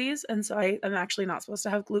inflammatory disease, and so I am actually not supposed to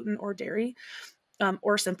have gluten or dairy,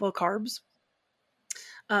 or simple carbs.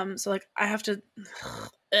 So like I have to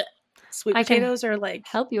sweet potatoes are like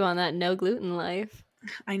help you on that no gluten life.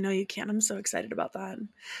 I know you can. I'm so excited about that.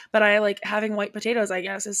 But I like having white potatoes, I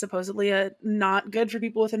guess, is supposedly not good for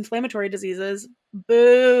people with inflammatory diseases.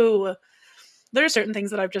 Boo. There are certain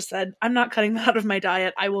things that I've just said. I'm not cutting that out of my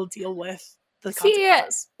diet. I will deal with the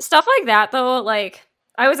consequences. Stuff like that though, like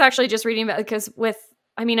I was actually just reading about because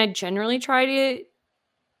I generally try to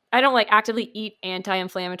I don't like actively eat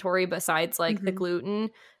anti-inflammatory besides like the gluten,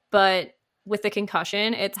 but with the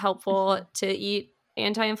concussion, it's helpful to eat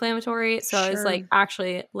anti-inflammatory. So I was like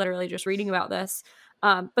actually literally just reading about this.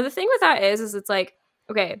 But the thing with that is it's like,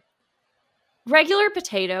 okay, regular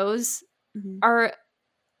potatoes are,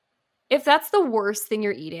 if that's the worst thing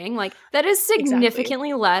you're eating, like that is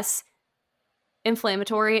significantly less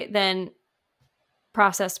inflammatory than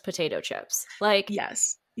processed potato chips. Like,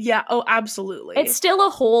 yes. Yeah. Oh, absolutely. It's still a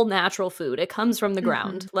whole natural food. It comes from the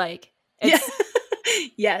ground. Like, it's,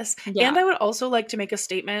 yes. Yeah. And I would also like to make a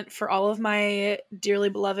statement for all of my dearly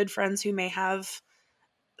beloved friends who may have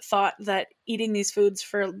thought that eating these foods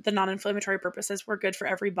for the non-inflammatory purposes were good for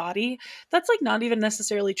every body. That's like not even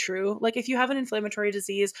necessarily true. Like if you have an inflammatory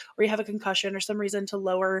disease or you have a concussion or some reason to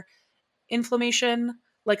lower inflammation,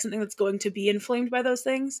 like something that's going to be inflamed by those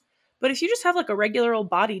things. But if you just have like a regular old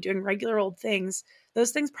body doing regular old things, those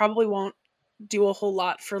things probably won't do a whole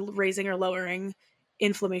lot for raising or lowering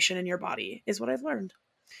inflammation in your body, is what I've learned.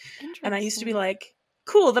 And I used to be like,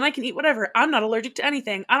 cool, then I can eat whatever. I'm not allergic to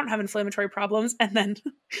anything. I don't have inflammatory problems. And then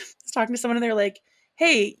I was talking to someone and they're like,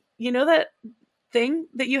 hey, you know that thing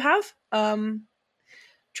that you have?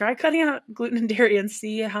 Try cutting out gluten and dairy and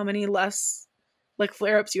see how many less like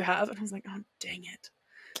flare-ups you have. And I was like, oh, dang it.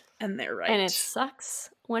 And they're right. And it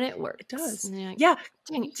sucks when it works. It does. Like, yeah.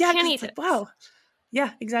 Yeah. Can't eat it. Wow.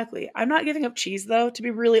 Yeah, exactly. I'm not giving up cheese though, to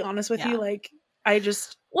be really honest with you. Like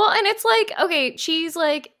well, and it's like, okay, cheese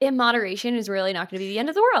like in moderation is really not going to be the end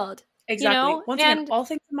of the world. Exactly. Once again, all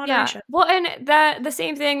things in moderation. Well, and that the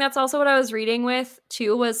same thing, that's also what I was reading with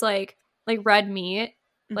too, was like red meat.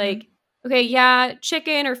 Like, okay, yeah,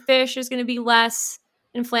 chicken or fish is going to be less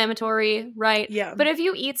inflammatory, right? Yeah. But if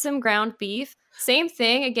you eat some ground beef, same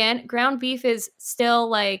thing. Again, ground beef is still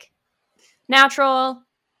like natural,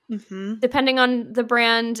 depending on the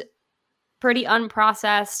brand, pretty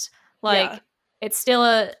unprocessed. Like, it's still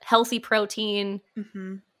a healthy protein.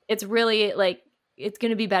 It's really like, it's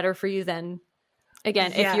going to be better for you than,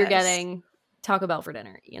 again, if you're getting Taco Bell for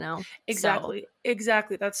dinner, you know? Exactly.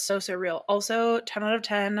 Exactly. That's so real. Also, 10 out of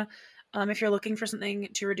 10. If you're looking for something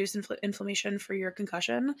to reduce inflammation for your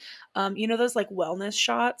concussion, you know those like wellness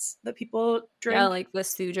shots that people drink? Yeah, like the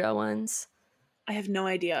Suja ones. I have no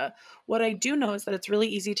idea. What I do know is that it's really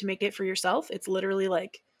easy to make it for yourself. It's literally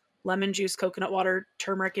like lemon juice, coconut water,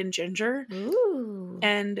 turmeric, and ginger. Ooh.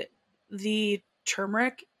 And the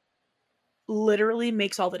turmeric literally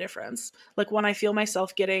makes all the difference. Like when I feel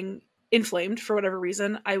myself getting inflamed for whatever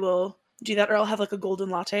reason, I will do that, or I'll have like a golden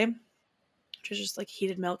latte, which is just like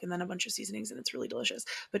heated milk and then a bunch of seasonings, and it's really delicious.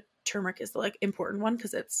 But turmeric is the like important one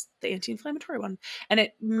because it's the anti-inflammatory one, and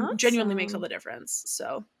it genuinely makes all the difference.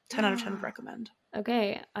 So 10 out of 10 would recommend.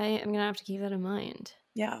 Okay, I am gonna have to keep that in mind.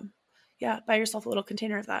 Yeah, buy yourself a little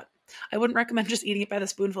container of that. I wouldn't recommend just eating it by the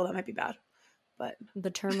spoonful. That might be bad. But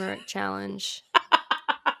the turmeric challenge.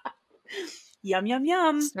 Yum, yum,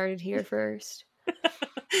 yum. Started here first.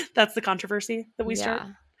 That's the controversy that we start?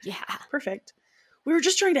 Yeah. Perfect. We were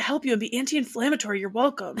just trying to help you and be anti-inflammatory. You're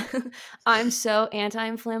welcome. I'm so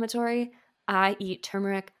anti-inflammatory. I eat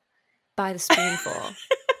turmeric by the spoonful.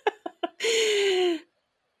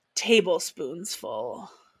 Tablespoons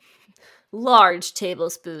full. Large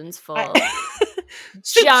tablespoons full.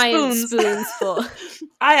 Giant spoons full.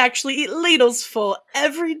 I actually eat ladles full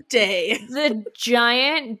every day. The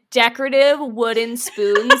giant decorative wooden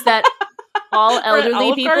spoons that all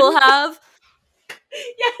elderly people have.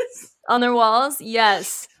 Yes. On their walls.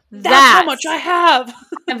 Yes. That's how much I have.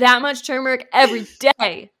 I have that much turmeric every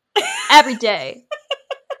day. Every day.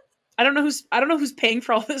 I don't know who's paying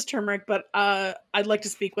for all this turmeric, but I'd like to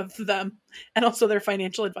speak with them and also their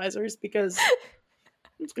financial advisors because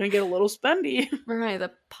it's going to get a little spendy. Right,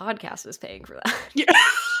 the podcast is paying for that. Yeah.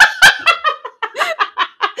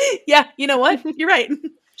 Yeah, you know what? You're right.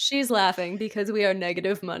 She's laughing because we are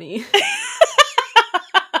negative money.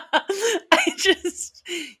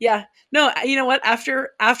 No, you know what? After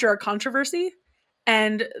our controversy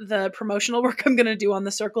and the promotional work I'm going to do on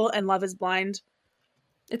The Circle and Love is Blind,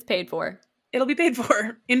 it's paid for. It'll be paid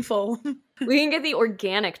for in full. We can get the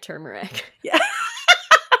organic turmeric. Yeah.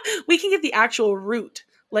 We can get the actual root.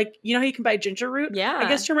 Like, you know how you can buy ginger root? Yeah. I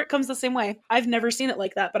guess turmeric comes the same way. I've never seen it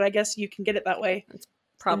like that, but I guess you can get it that way. It's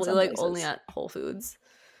probably like places. Only at Whole Foods.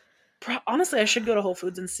 Honestly, I should go to Whole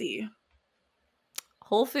Foods and see.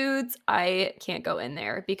 Whole Foods, I can't go in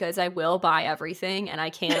there because I will buy everything and I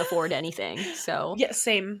can't afford anything. So yeah,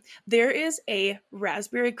 same. There is a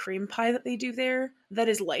raspberry cream pie that they do there that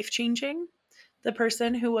is life-changing. The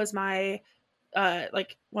person who was my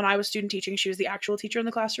like when I was student teaching, she was the actual teacher in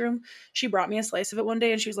the classroom. She brought me a slice of it one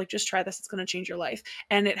day and she was like, just try this, it's going to change your life.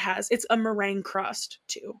 And it's a meringue crust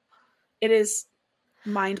too. It is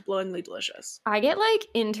mind-blowingly delicious. I get like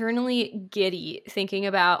internally giddy thinking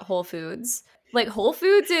about Whole Foods. Like Whole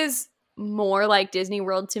Foods is more like Disney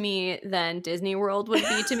World to me than Disney World would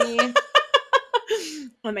be to me.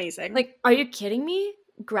 Amazing. Like, are you kidding me?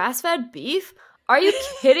 Grass-fed beef? Are you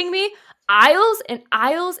kidding me? Aisles and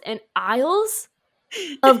aisles and aisles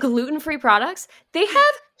of gluten-free products. They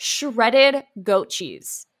have shredded goat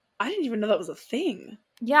cheese. I didn't even know that was a thing.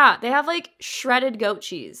 Yeah, they have like shredded goat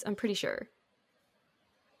cheese, I'm pretty sure.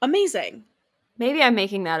 Amazing. Maybe I'm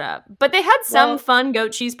making that up. But they had some fun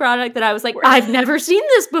goat cheese product that I was like, I've never seen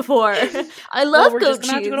this before. I love goat cheese. We're just going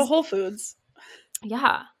to have to go to Whole Foods.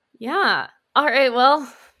 Yeah. Yeah. All right,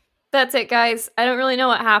 well, that's it, guys. I don't really know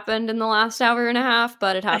what happened in the last hour and a half,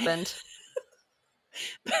 but it happened.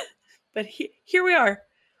 But here we are.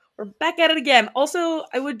 We're back at it again. Also,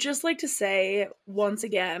 I would just like to say once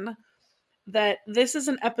again that this is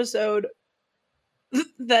an episode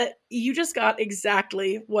that you just got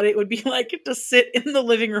exactly what it would be like to sit in the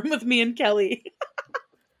living room with me and Kelly.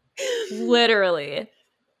 Literally.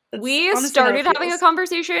 We started having a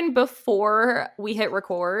conversation before we hit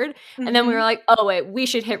record, and then we were like, oh wait, we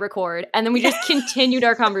should hit record. And then we just continued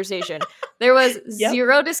our conversation. There was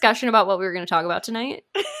zero discussion about what we were going to talk about tonight.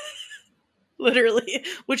 Literally.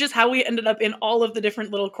 Which is how we ended up in all of the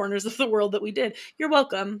different little corners of the world that we did. You're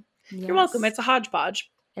welcome. Yes. You're welcome. It's a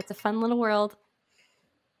hodgepodge. It's a fun little world.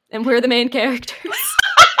 And we're the main characters.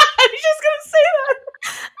 I was just going to say that.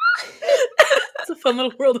 It's a fun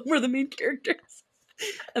little world and we're the main characters.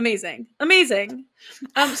 Amazing.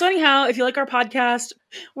 So anyhow, if you like our podcast,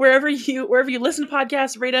 wherever you listen to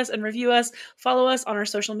podcasts, rate us and review us. Follow us on our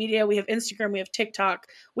social media. We have Instagram, we have TikTok,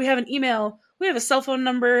 we have an email, we have a cell phone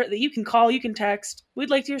number that you can call, you can text. We'd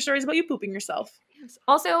like to hear stories about you pooping yourself. Yes.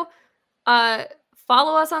 Also,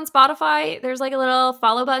 follow us on Spotify. There's like a little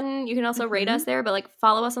follow button. You can also rate us there, but like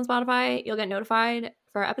follow us on Spotify. You'll get notified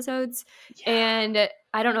for our episodes. Yeah. And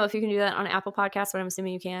I don't know if you can do that on Apple Podcasts, but I'm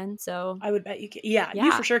assuming you can. So I would bet you can. Yeah,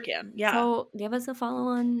 you for sure can. Yeah. So give us a follow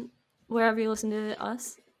on wherever you listen to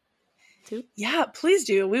us too. Yeah, please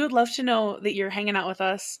do. We would love to know that you're hanging out with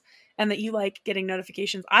us and that you like getting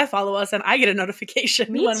notifications. I follow us and I get a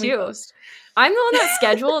notification. Me too. We post. I'm the one that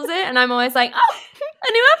schedules it, and I'm always like, oh,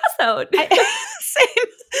 a new episode.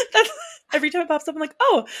 Same. Every time it pops up, I'm like,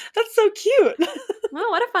 oh, that's so cute. Wow,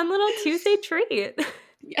 what a fun little Tuesday treat.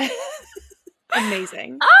 Yeah.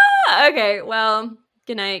 Amazing. Okay. Well,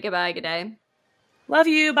 good night, goodbye, good day. Love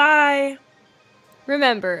you. Bye.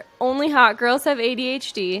 Remember, only hot girls have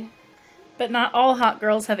ADHD. But not all hot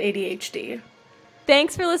girls have ADHD.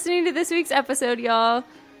 Thanks for listening to this week's episode, y'all.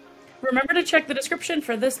 Remember to check the description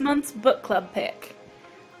for this month's book club pick.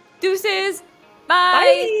 Deuces.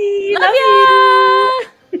 Bye. Bye. Love ya.